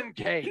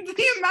pancakes.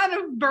 the amount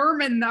of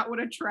vermin that would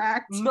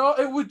attract. No,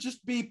 it would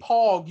just be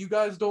pog. You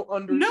guys don't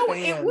understand. No,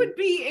 it would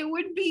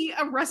be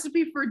a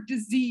recipe for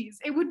disease.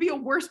 It would be a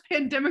worse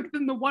pandemic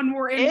than the one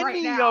we're in right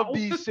Any now. of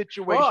these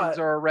situations But-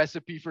 are a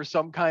recipe for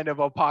some kind of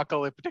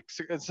apocalyptic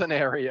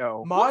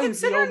scenario. Mine's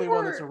the considering only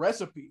one that's a we're-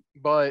 recipe.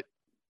 But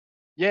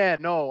yeah,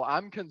 no,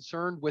 I'm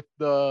concerned with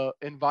the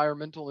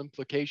environmental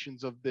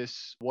implications of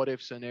this what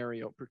if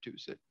scenario.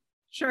 Produce it.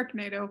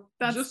 Sharknado.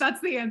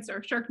 That's the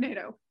answer.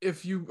 Sharknado.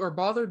 If you are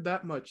bothered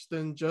that much,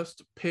 then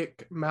just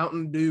pick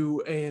Mountain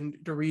Dew and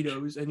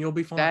Doritos, and you'll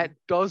be fine. That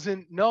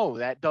doesn't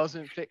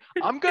fit.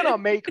 I'm gonna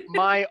make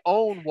my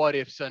own what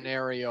if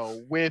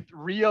scenario with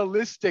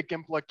realistic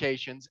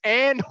implications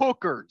and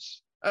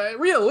hookers.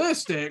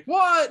 Realistic?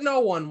 What? No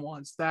one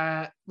wants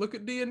that. Look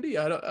at D&D.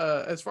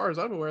 As far as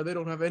I'm aware, they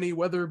don't have any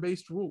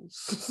weather-based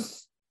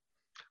rules.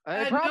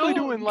 They probably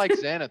no. do in like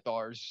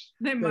Xanathars.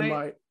 They They might.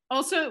 might.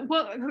 Also,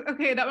 well,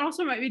 okay, that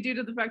also might be due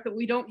to the fact that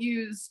we don't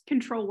use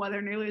control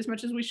weather nearly as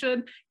much as we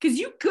should. Because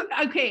you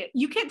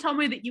can't tell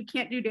me that you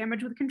can't do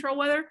damage with control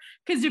weather.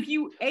 Because if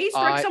you A,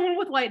 strike someone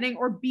with lightning,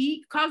 or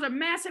B, cause a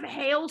massive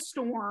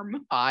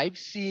hailstorm. I've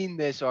seen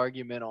this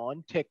argument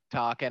on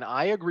TikTok, and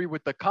I agree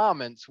with the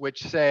comments,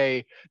 which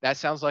say that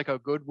sounds like a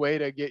good way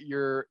to get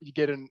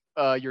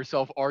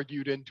yourself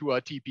argued into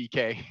a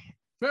TPK.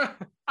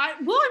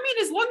 I mean,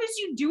 as long as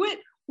you do it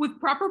with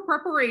proper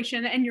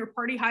preparation and your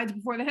party hides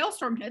before the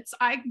hailstorm hits,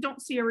 I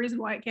don't see a reason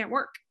why it can't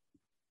work.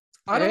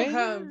 I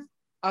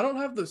don't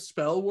have the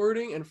spell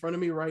wording in front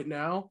of me right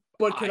now,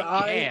 but can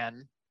I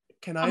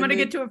I'm gonna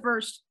get to it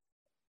first.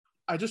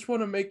 I just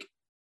want to make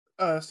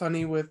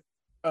Sunny with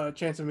a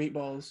chance of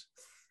meatballs.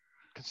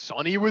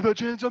 Sunny with a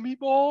chance of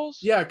meatballs?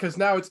 Yeah, because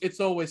now it's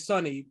always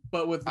sunny,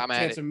 but with a I'm at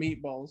chance it. of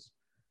meatballs.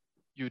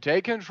 You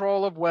take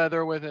control of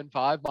weather within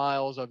 5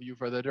 miles of you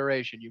for the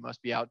duration. You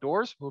must be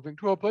outdoors. Moving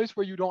to a place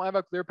where you don't have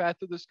a clear path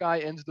to the sky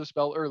ends the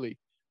spell early.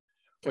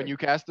 When you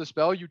cast the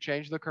spell, you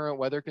change the current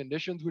weather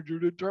conditions, which are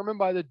determined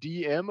by the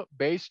DM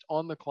based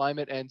on the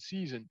climate and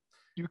season.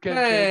 You can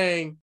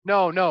change.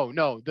 No.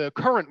 The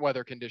current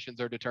weather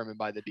conditions are determined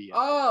by the DM.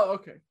 Oh,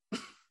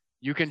 okay.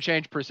 You can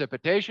change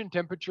precipitation,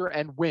 temperature,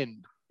 and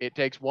wind. It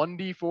takes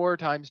 1d4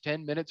 times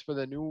 10 minutes for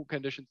the new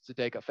conditions to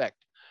take effect.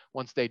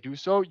 Once they do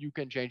so, you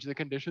can change the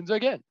conditions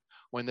again.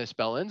 When the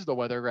spell ends, the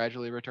weather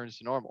gradually returns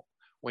to normal.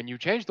 When you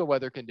change the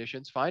weather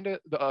conditions, find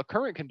a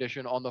current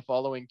condition on the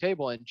following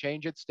table and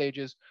change its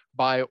stages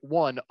by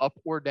 1 up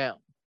or down.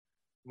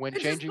 When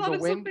changing the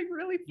wind,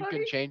 really you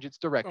can change its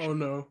direction. Oh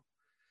no.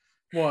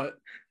 What?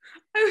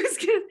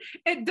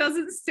 It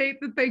doesn't state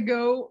that they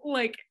go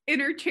like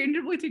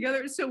interchangeably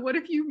together. So what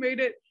if you made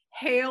it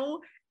hail,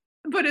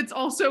 but it's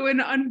also an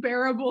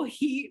unbearable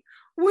heat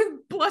with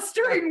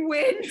blustering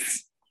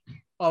winds?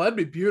 Oh, that'd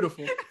be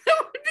beautiful. That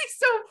would be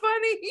so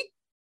funny.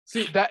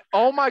 See that?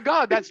 Oh my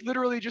God, that's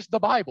literally just the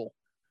Bible.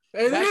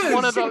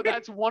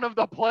 That's one of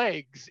the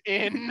plagues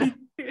in.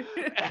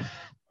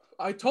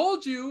 I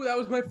told you that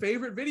was my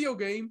favorite video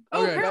game.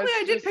 Oh, okay. Apparently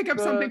I did pick up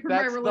something from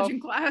my religion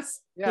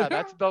class. Yeah,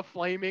 that's the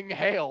flaming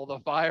hail, the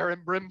fire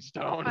and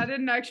brimstone. I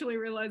didn't actually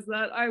realize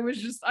that. I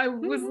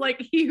was like,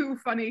 hee-hoo,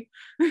 funny.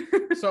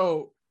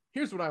 So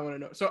here's what I want to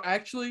know. So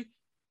actually,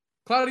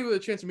 Cloudy with a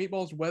Chance of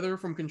Meatballs weather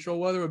from Control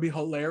Weather would be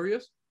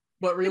hilarious.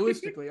 But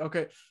realistically,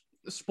 okay,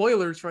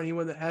 spoilers for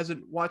anyone that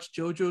hasn't watched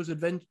JoJo's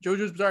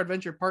Bizarre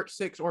Adventure Part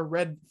 6 or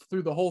read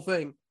through the whole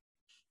thing.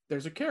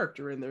 There's a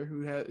character in there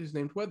who is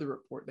named Weather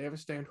Report. They have a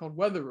stand called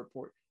Weather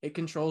Report. It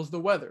controls the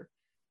weather.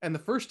 And the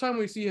first time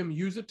we see him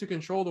use it to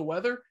control the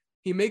weather,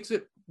 he makes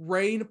it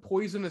rain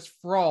poisonous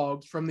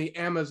frogs from the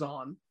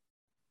Amazon.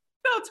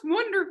 That's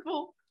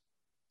wonderful.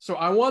 So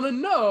I want to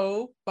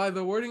know, by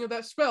the wording of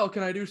that spell,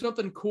 can I do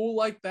something cool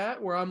like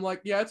that where I'm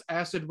like, yeah, it's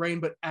acid rain,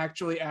 but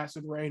actually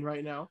acid rain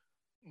right now?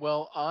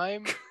 Well,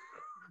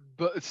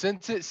 but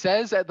since it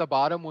says at the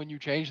bottom, when you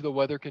change the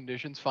weather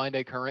conditions, find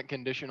a current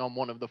condition on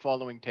one of the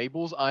following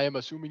tables, I am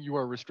assuming you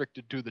are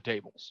restricted to the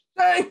tables.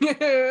 Dang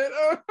it!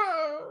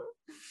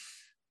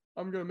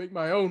 I'm going to make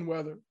my own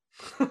weather.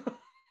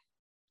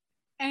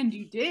 And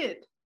you did.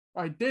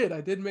 I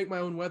did make my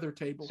own weather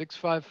table.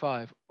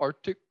 655,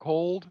 Arctic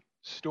cold,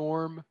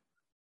 storm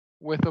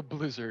with a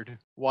blizzard.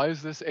 Why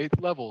is this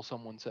 8th level,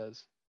 someone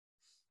says?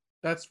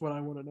 That's what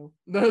I want to know.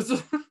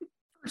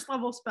 First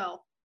level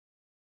spell.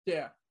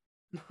 Yeah.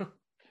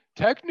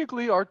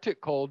 Technically,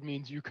 Arctic cold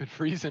means you could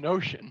freeze an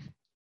ocean.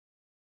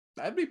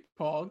 That'd be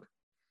Pog.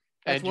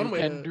 That's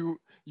and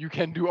you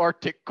can do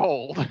Arctic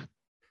cold.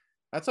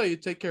 That's how you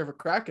take care of a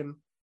kraken.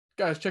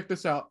 Guys, check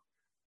this out.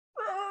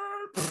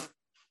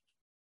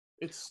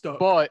 It's stuck.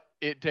 But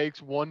it takes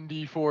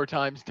 1d4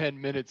 times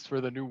 10 minutes for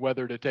the new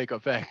weather to take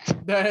effect.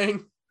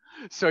 Dang.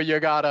 So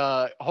you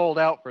gotta hold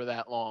out for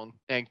that long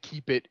and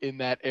keep it in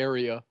that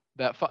area,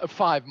 that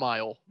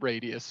 5-mile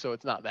radius, so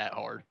it's not that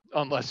hard.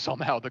 Unless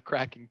somehow the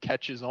Kraken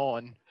catches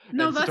on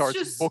and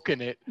starts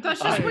booking it.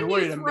 That's just when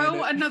you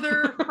throw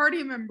another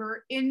party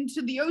member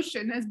into the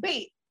ocean as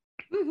bait.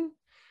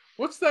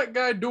 What's that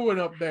guy doing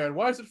up there? And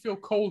why does it feel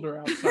colder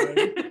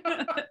outside?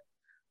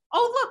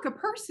 Oh, look, a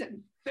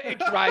person. They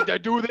tried to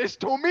do this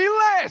to me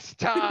last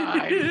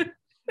time.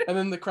 And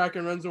then the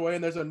Kraken runs away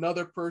and there's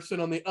another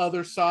person on the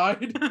other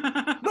side.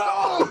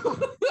 No!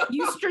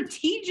 You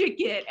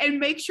strategic it and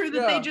make sure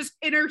that they just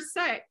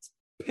intersect.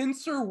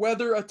 Pincer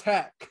weather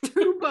attack.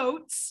 2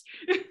 boats.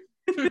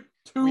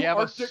 We have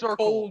a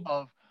circle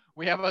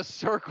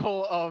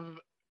of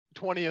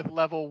 20th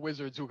level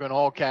wizards who can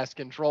all cast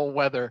control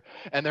weather,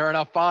 and they're in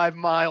a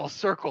 5-mile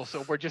circle,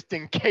 so we're just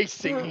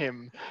encasing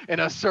him in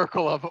a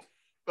circle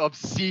of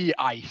sea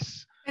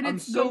ice. And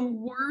it's the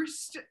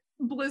worst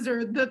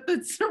blizzard that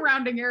the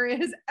surrounding area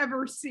has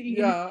ever seen.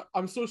 Yeah,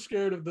 I'm so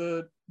scared of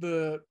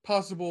the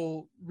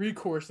possible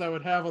recourse that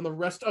would have on the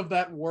rest of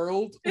that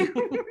world. It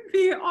would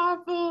be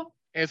awful.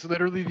 It's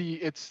literally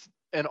it's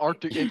an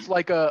Arctic. It's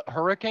like a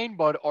hurricane,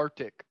 but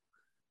Arctic.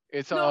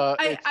 It's the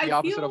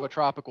opposite of a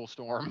tropical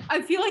storm. I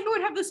feel like it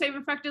would have the same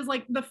effect as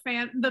like the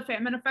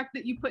famine effect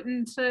that you put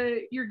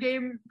into your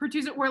game,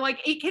 produce it, where like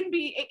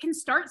it can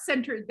start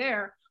centered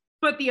there,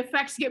 but the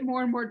effects get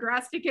more and more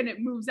drastic and it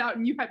moves out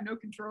and you have no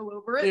control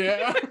over it.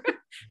 Yeah.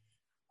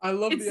 I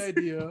love the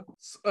idea.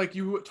 Like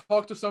you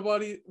talk to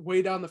somebody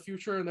way down the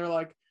future and they're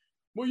like,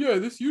 well, yeah,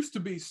 this used to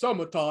be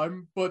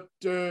summertime, but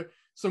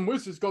some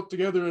wizards got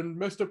together and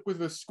messed up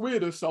with a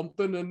squid or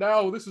something, and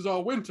now this is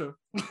our winter.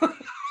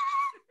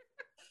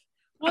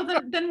 Well,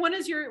 then when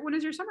is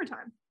your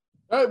summertime?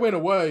 That went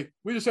away.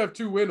 We just have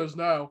 2 winters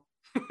now.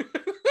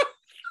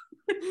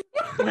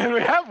 Man,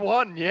 we have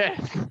one, yes.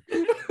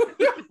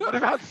 What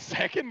about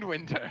second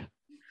winter?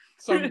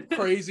 Some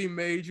crazy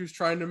mage who's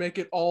trying to make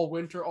it all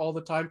winter all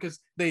the time because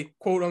they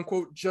quote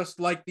unquote just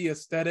like the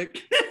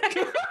aesthetic.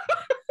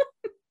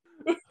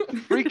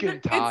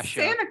 Freaking Tasha. It's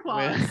Santa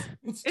Claus.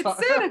 It's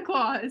Santa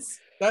Claus.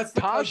 That's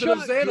the cousin of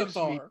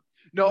Xanathar.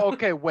 No,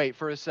 okay, wait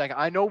for a second.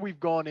 I know we've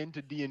gone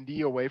into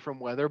D&D away from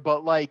weather,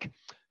 but like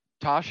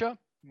Tasha,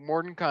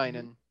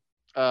 Mordenkainen,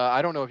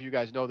 I don't know if you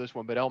guys know this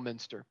one, but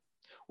Elminster.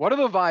 What are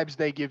the vibes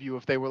they give you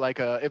if they were like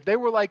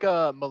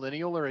a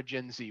millennial or a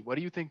Gen Z? What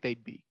do you think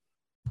they'd be?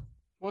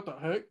 What the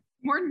heck?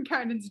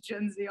 Mordenkainen's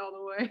Gen Z all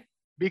the way.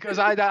 Because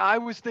I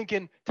was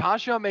thinking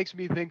Tasha makes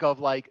me think of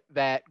like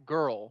that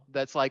girl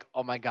that's like,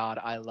 oh my god,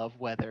 I love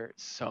weather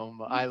so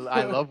much. I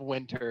love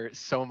winter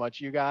so much.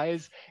 You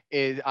guys,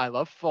 I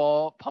love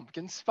fall,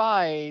 pumpkin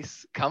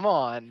spice. Come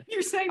on,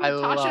 You're saying I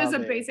that Tasha is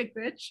love a it. basic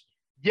bitch?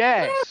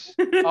 Yes,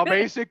 a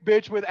basic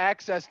bitch with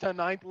access to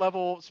 9th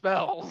level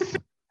spells.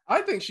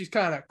 I think she's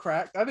kind of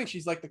cracked. I think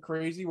she's like the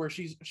crazy where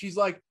she's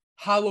like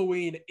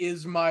Halloween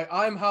is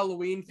I'm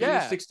Halloween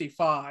Yeah.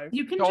 365.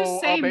 You can So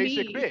just say a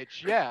basic me.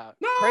 bitch, yeah,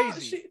 No,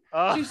 crazy.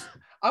 she's.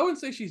 I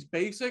wouldn't say she's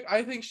basic.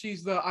 I think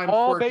she's the I'm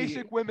all quirky.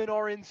 basic women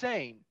are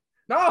insane.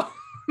 No,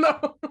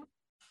 no.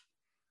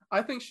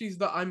 I think she's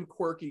the I'm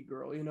quirky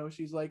girl. You know,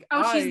 she's like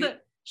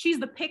She's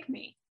the pick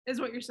me, is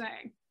what you're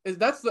saying.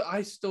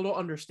 I still don't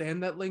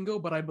understand that lingo,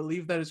 but I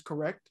believe that is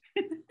correct.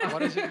 What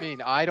does it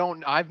mean?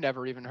 I've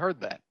never even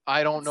heard that.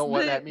 I don't know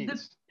what that means.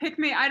 The pick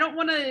me. I don't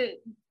want to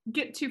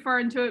get too far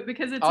into it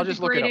because it's I'll a just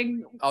look it up.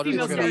 degrading I'll just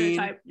female look it up.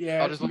 stereotype.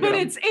 Yeah, I'll just look But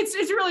it up. it's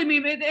really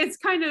mean. It's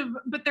kind of,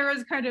 but there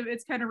is kind of,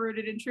 it's kind of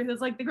rooted in truth. It's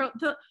like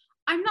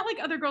I'm not like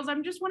other girls.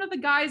 I'm just one of the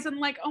guys, and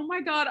like, oh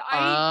my god,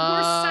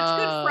 we're such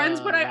good friends,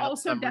 but I Yeah,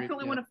 also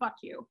definitely want to fuck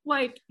you.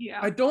 Like, yeah.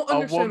 I don't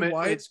understand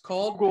why it's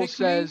called. Google pick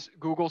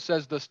me.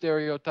 says the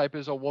stereotype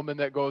is a woman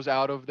that goes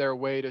out of their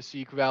way to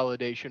seek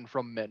validation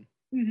from men.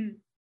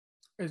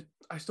 Mm-hmm.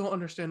 I still don't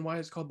understand why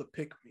it's called the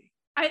pick me.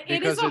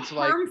 It is a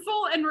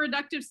harmful and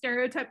reductive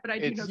stereotype, but I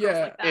do know girls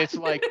like that. It's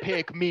like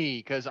pick me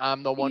because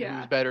I'm the one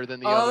who's better than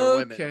the other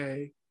women.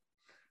 Okay.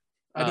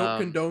 I don't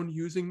condone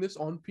using this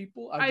on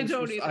people. I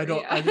don't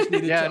either. I just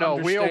needed to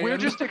understand. We're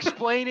just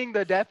explaining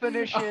the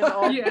definition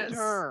of the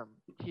term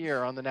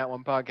here on the Nat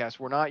One podcast.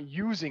 We're not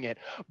using it,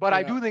 but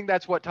I do think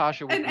that's what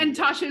Tasha would. And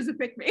Tasha is a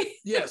pick me.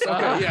 Yes.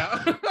 Okay.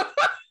 Yeah.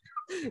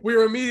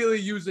 We're immediately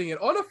using it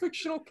on a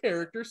fictional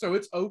character, so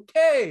it's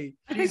okay.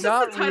 She's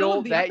not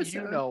real that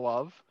you know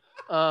of.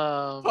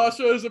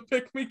 Tasha is a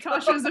pick me.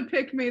 Tasha is a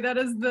pick me. That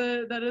is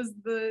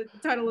the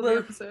title of the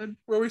episode.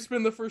 Where we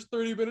spend the first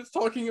 30 minutes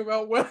talking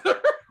about weather.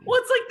 Well,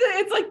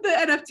 it's like the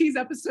NFTs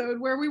episode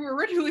where we were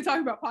originally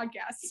talking about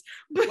podcasts.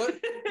 But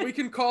we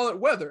can call it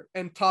weather,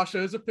 and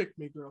Tasha is a pick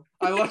me girl.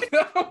 I like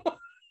that one.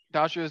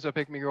 Tasha is a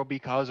pick me girl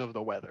because of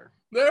the weather.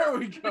 There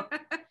we go.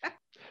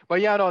 But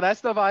yeah, no,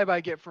 that's the vibe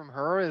I get from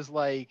her. Is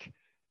like,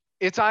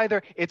 it's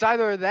either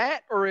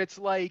that or it's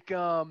like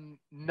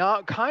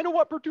not kind of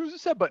what Pertusa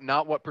said, but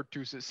not what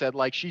Pertusa said.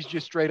 Like she's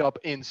just straight up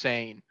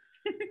insane.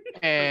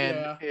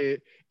 And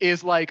it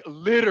is like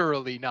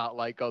literally not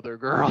like other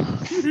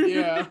girls.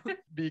 Yeah.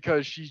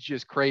 Because she's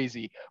just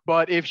crazy.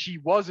 But if she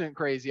wasn't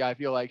crazy, I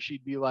feel like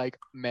she'd be like,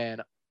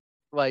 man,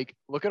 like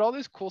look at all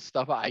this cool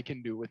stuff I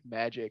can do with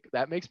magic.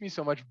 That makes me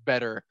so much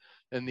better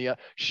than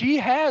she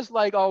has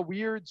like a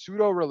weird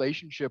pseudo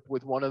relationship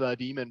with one of the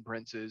demon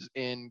princes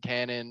in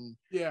canon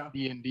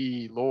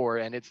D&D lore,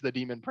 and it's the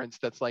demon prince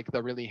that's like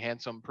the really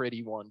handsome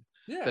pretty one.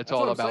 Yeah, that's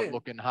all about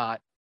looking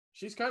hot.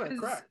 She's kind of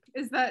cracked.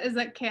 Is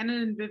that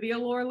canon and Vivia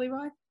lore,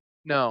 Levi?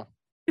 No.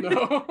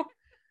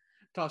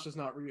 Tasha's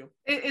not real.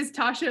 Is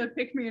Tasha a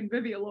pick me in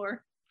Vivia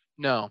lore?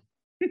 No.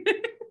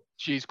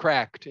 She's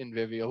cracked in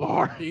Vivia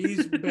lore.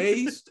 She's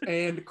based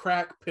and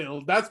crack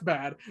pilled. That's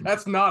bad.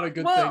 That's not a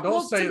good thing.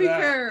 Don't say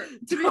that.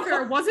 To be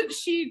fair, wasn't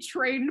she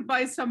trained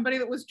by somebody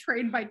that was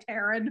trained by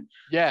Taryn?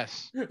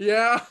 Yes.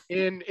 Yeah.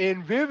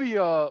 In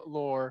Vivia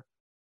lore,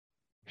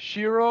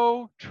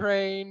 Shiro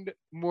trained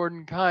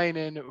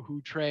Mordenkainen,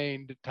 who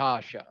trained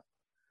Tasha.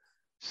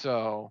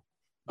 So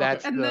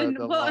that's and line.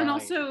 And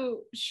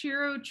also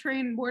Shiro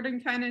trained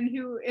Mordenkainen,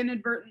 who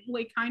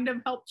inadvertently kind of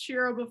helped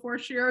Shiro before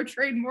Shiro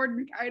trained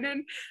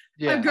Mordenkainen.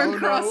 Yeah. I've gone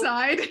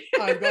cross-eyed.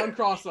 No. I've gone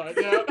cross-eyed.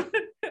 Yeah.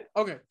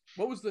 Okay.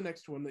 What was the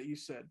next one that you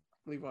said,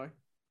 Levi?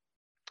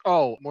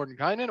 Oh,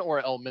 Mordenkainen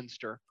or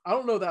Elminster? I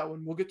don't know that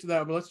one. We'll get to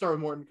that, but let's start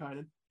with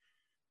Mordenkainen.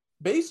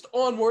 Based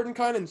on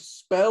Mordenkainen's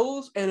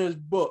spells and his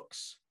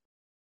books,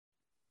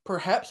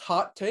 perhaps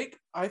hot take,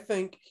 I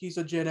think he's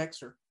a Gen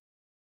Xer.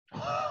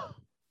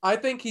 I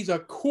think he's a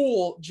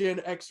cool Gen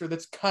Xer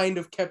that's kind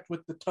of kept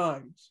with the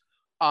times.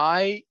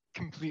 I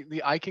can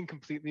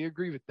completely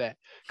agree with that.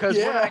 Because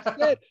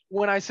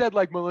when I said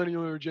like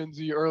millennial or Gen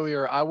Z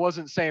earlier, I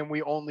wasn't saying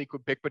we only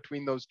could pick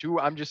between those two.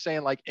 I'm just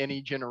saying like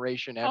any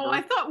generation ever. Oh,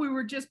 I thought we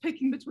were just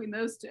picking between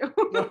those two.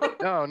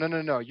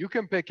 No. You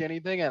can pick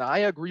anything, and I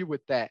agree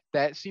with that.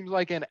 That seems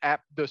like an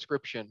apt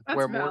description. That's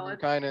where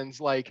Mordenkainen's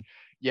like,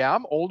 yeah,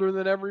 I'm older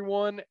than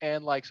everyone,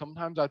 and like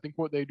sometimes I think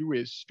what they do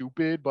is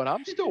stupid, but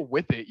I'm still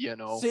with it, you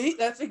know. See,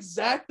 that's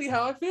exactly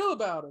how I feel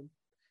about him.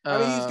 I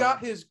mean, he's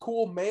got his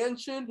cool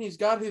mansion. He's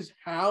got his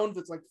hound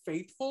that's like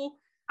faithful.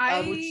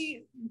 Hot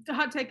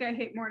take, I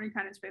hate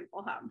Mordenkainen's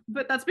faithful hound,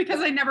 but that's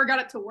because I never got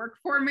it to work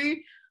for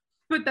me.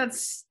 But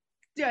that's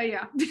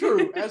Yeah.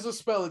 True. As a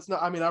spell, it's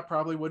not. I mean, I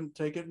probably wouldn't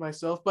take it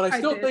myself, but I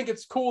still did. think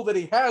it's cool that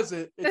he has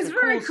it. It's a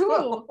very cool.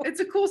 cool. It's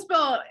a cool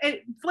spell.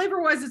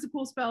 Flavor-wise, it's a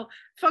cool spell.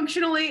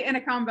 Functionally, in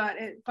a combat,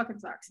 it fucking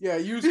sucks. Yeah,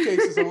 use case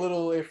is a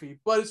little iffy,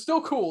 but it's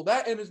still cool.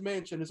 That and his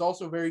mansion is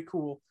also very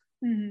cool.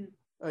 Mm-hmm.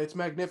 It's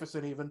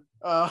magnificent, even.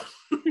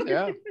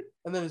 Yeah.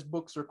 And then his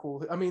books are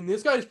cool. I mean,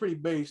 this guy's pretty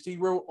based. He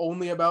wrote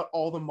only about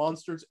all the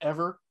monsters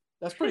ever.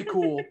 That's pretty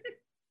cool.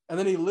 And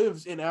then he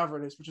lives in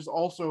Avernus, which is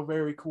also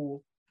very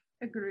cool.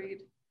 Agreed.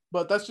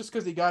 But that's just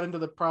because he got into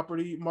the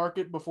property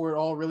market before it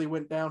all really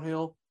went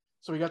downhill.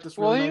 So he got this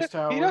really nice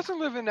tower. He doesn't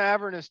live in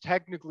Avernus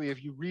technically.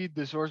 If you read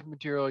the source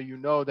material, you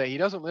know that he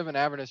doesn't live in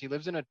Avernus. He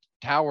lives in a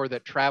tower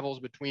that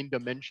travels between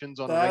dimensions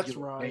on a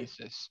regular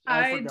basis.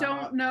 I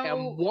don't know.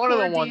 And one of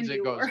the ones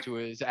it goes to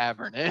is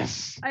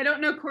Avernus. I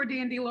don't know core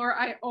D&D lore.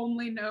 I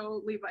only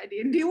know Levi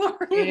D&D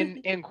lore.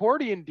 in core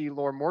D&D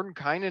lore,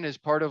 Mordenkainen is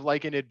part of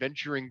like an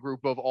adventuring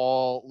group of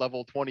all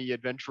level 20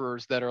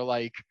 adventurers that are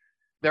like,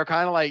 they're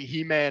kind of like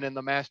He-Man and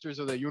the Masters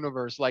of the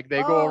Universe. Like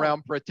they go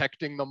around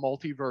protecting the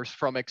multiverse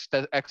from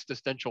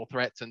existential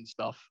threats and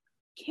stuff.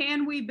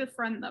 Can we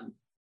befriend them?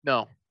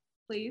 No.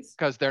 Please?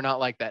 Because they're not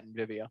like that in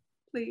Vivia.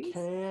 Please?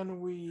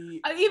 Can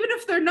we? Even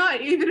if they're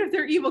not, even if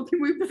they're evil,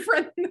 can we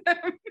befriend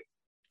them?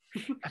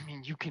 I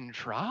mean, you can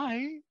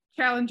try.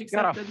 Challenge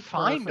accepted. You gotta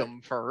find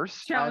them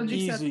first. Challenge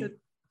Easy.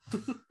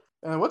 accepted.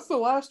 And what's the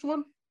last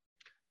one?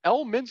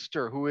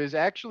 Elminster, who is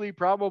actually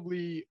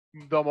probably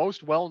the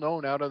most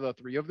well-known out of the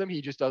three of them.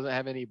 He just doesn't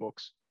have any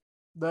books.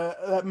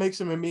 That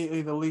makes him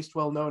immediately the least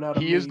well-known out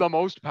of He is the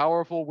most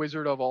powerful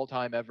wizard of all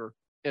time ever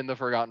in the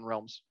Forgotten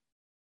Realms.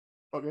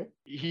 Okay.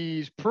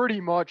 He's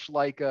pretty much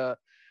like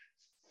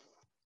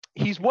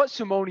he's what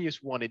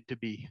Simonius wanted to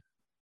be.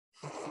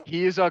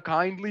 He is a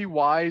kindly,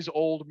 wise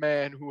old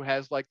man who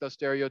has like the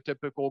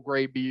stereotypical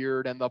gray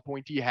beard and the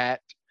pointy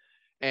hat.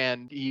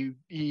 And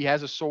he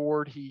has a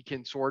sword. He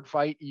can sword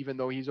fight, even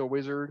though he's a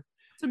wizard.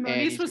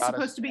 Simonius was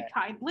supposed to be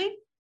kindly.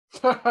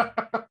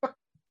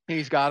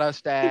 He's got a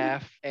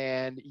staff,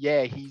 and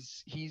yeah,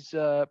 he's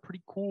a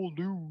pretty cool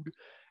dude.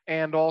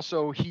 And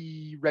also,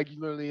 he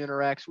regularly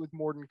interacts with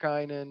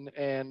Mordenkainen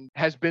and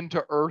has been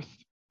to Earth,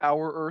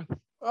 our Earth.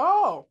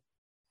 Oh.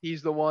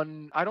 He's the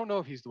one. I don't know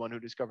if he's the one who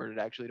discovered it.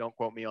 Actually, don't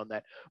quote me on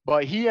that.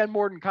 But he and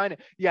Mordenkainen,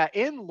 yeah,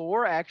 in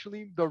lore,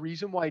 actually, the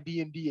reason why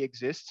D&D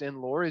exists in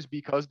lore is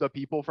because the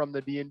people from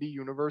the D&D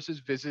universes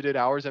visited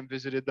ours and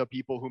visited the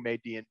people who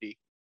made D&D.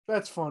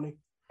 That's funny.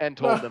 And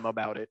told them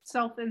about it.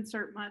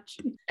 Self-insert much.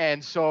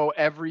 And so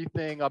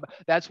everything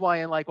that's why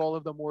in like all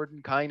of the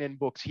Mordenkainen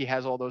books, he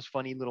has all those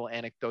funny little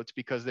anecdotes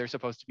because they're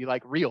supposed to be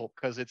like real,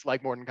 because it's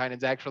like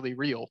Mordenkainen's actually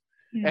real.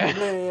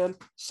 Man,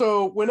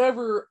 so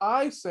whenever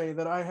I say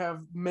that I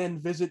have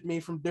men visit me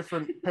from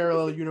different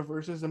parallel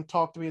universes and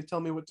talk to me and tell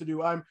me what to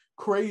do, I'm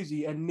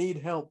crazy and need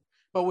help.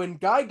 But when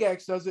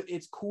Gygax does it,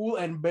 it's cool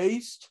and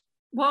based.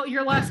 Well,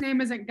 your last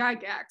name isn't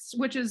Gygax,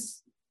 which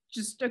is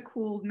just a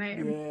cool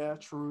name. Yeah,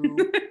 true.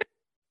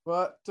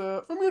 But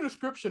from your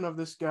description of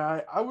this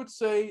guy, I would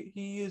say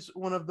he is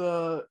one of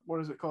the, what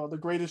is it called? The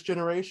greatest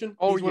generation?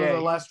 Oh, he's yeah, one of the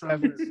he's last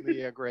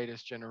definitely a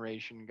greatest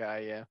generation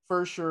guy, yeah.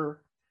 For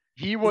sure.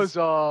 He was,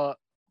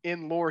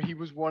 in lore, he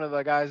was one of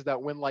the guys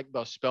that when like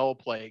the spell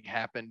plague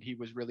happened, he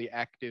was really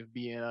active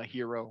being a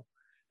hero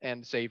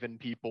and saving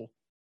people.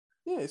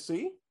 Yeah,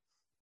 see?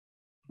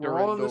 We're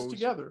During all in this those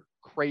together.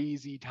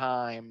 crazy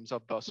times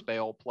of the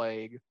spell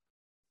plague.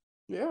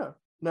 Yeah.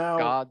 Now,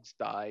 Gods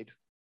died.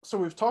 So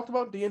we've talked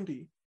about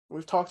D&D.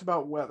 We've talked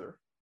about weather.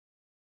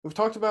 We've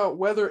talked about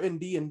weather in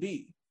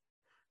D&D.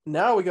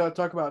 Now we got to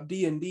talk about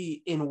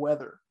D&D in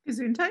weather.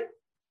 Gesundheit?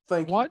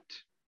 Thank you. What?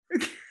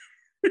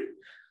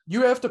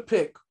 You have to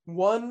pick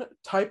one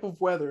type of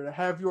weather to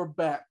have your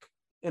back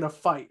in a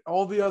fight.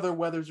 All the other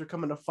weathers are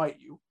coming to fight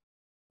you.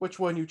 Which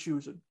one you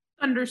choosing?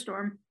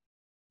 Thunderstorm.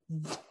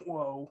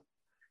 Whoa.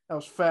 That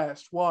was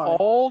fast. Why?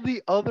 All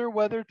the other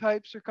weather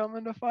types are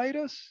coming to fight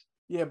us?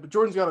 Yeah, but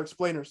Jordan's got to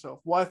explain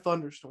herself. Why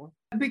thunderstorm?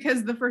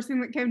 Because the first thing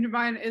that came to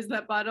mind is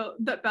the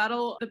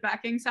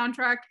backing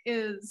soundtrack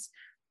is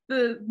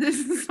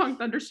this song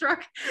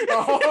Thunderstruck.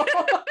 Oh.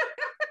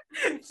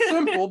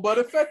 Simple but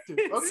effective.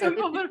 Okay.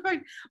 Simple but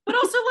effective. But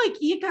also,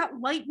 like, you got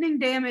lightning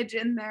damage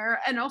in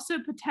there, and also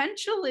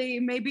potentially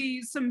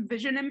maybe some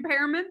vision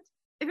impairment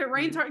if it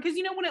rains hard. Because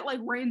you know when it like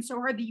rains so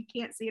hard that you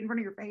can't see in front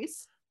of your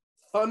face.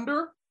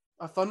 Thunder,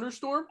 a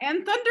thunderstorm,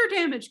 and thunder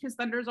damage, because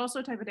thunder is also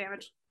a type of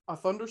damage. A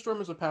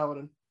thunderstorm is a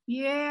paladin.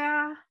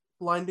 Yeah.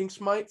 Blinding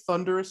smite,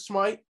 thunderous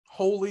smite,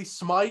 holy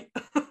smite.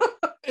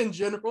 In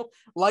general,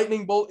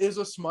 lightning bolt is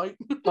a smite.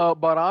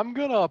 But I'm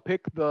gonna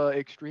pick the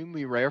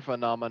extremely rare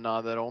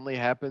phenomena that only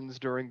happens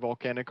during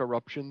volcanic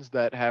eruptions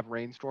that have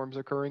rainstorms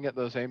occurring at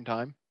the same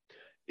time.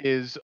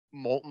 Is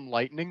molten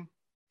lightning.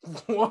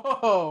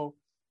 Whoa.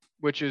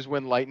 Which is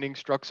when lightning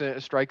strikes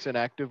an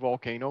active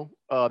volcano.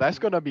 That's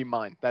gonna be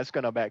mine. That's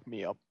gonna back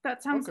me up.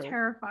 That sounds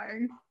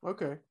terrifying.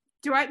 Okay.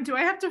 Do I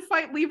have to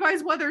fight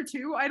Levi's weather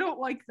too? I don't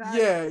like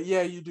that.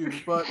 Yeah, you do.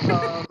 But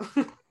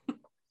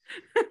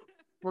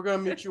we're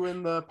gonna meet you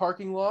in the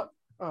parking lot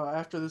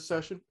after this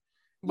session.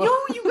 But... Yo,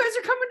 you guys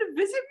are coming to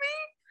visit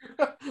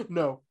me?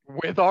 No.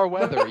 With our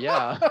weather,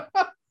 yeah.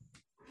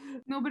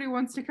 Nobody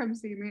wants to come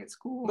see me. It's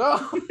cool. No.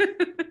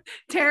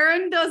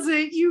 Taryn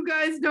doesn't. You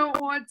guys don't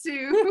want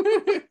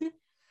to.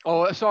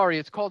 Oh, sorry.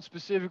 It's called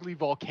specifically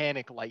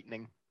volcanic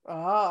lightning.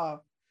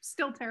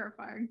 Still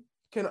terrifying.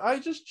 Can I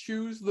just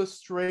choose the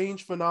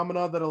strange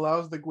phenomena that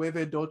allows the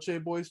Gueve Dolce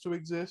boys to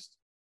exist?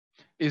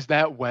 Is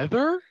that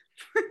weather?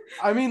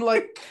 I mean,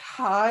 like,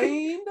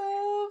 kind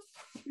of?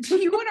 Do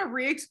you want to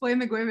re-explain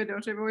the Gueve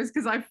Dolce boys?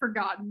 Because I've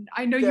forgotten.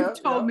 I know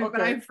you've told me,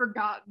 but okay. I've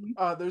forgotten.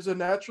 There's a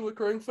natural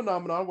occurring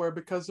phenomenon where,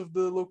 because of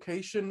the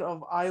location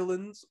of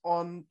islands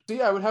on...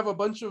 See, I would have a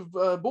bunch of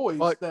boys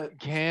But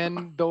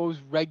can those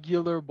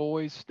regular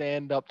boys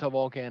stand up to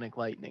volcanic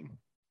lightning?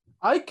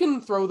 I can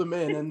throw them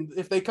in, and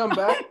if they come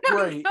back,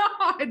 great.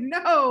 God,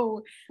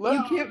 no.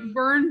 You can't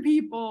burn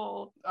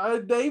people.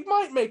 They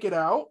might make it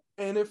out,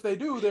 and if they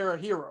do, they're a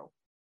hero.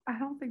 I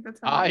don't think that's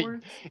how it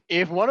works.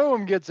 If one of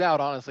them gets out,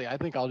 honestly, I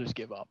think I'll just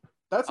give up.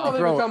 That's how they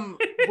become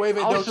Gueve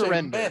Dolce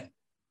men.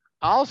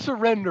 I'll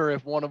surrender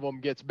if one of them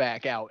gets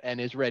back out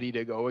and is ready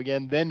to go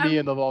again. Then me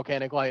and the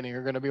volcanic lightning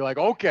are going to be like,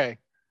 okay,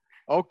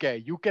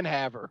 you can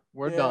have her.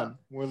 We're done.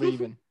 We're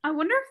leaving. I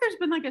wonder if there's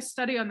been like a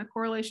study on the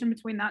correlation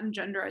between that and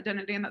gender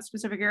identity in that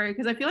specific area,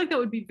 because I feel like that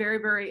would be very,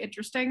 very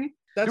interesting.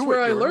 That's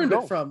where I learned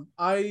it from.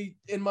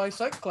 In my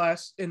psych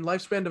class in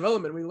lifespan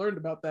development, we learned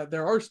about that.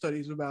 There are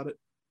studies about it.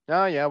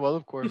 Oh, yeah, well,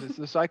 of course, it's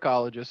the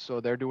psychologists, so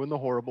they're doing the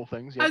horrible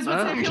things. Yep. I was about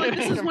to say, I feel like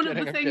this is one of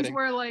the things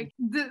where, like,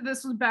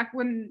 this was back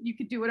when you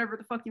could do whatever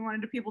the fuck you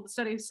wanted to people to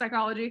study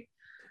psychology.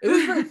 It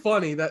is very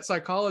funny that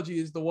psychology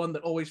is the one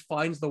that always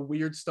finds the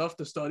weird stuff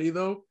to study,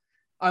 though.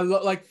 I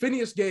like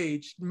Phineas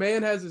Gage.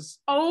 Man has his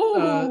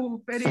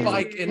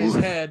spike in his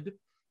head,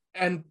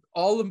 and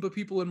all of the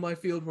people in my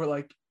field were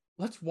like,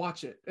 let's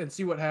watch it and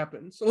see what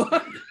happens.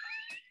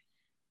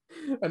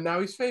 And now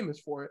he's famous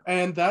for it.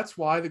 And that's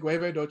why the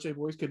Gueve Dolce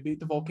boys could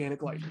beat the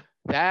volcanic lightning.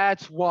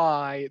 That's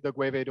why the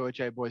Gueve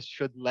Dolce boys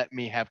should let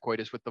me have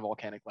coitus with the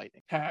volcanic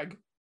lightning. Tag.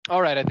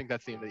 All right, I think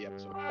that's the end of the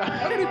episode.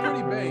 That'd be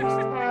pretty based.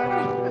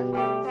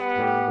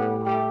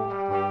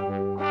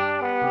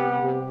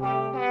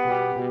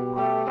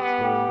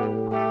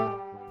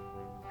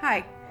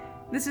 Hi,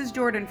 this is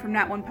Jordan from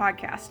Nat One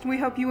Podcast. We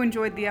hope you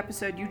enjoyed the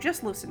episode you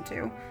just listened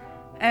to,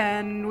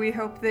 and we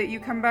hope that you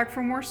come back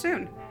for more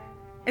soon.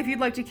 If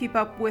you'd like to keep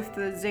up with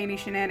the zany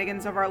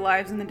shenanigans of our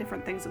lives and the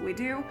different things that we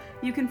do,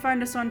 you can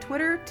find us on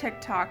Twitter,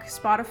 TikTok,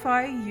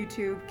 Spotify,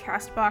 YouTube,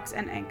 Castbox,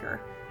 and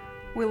Anchor.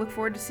 We look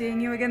forward to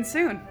seeing you again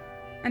soon.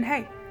 And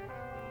hey,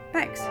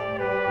 thanks.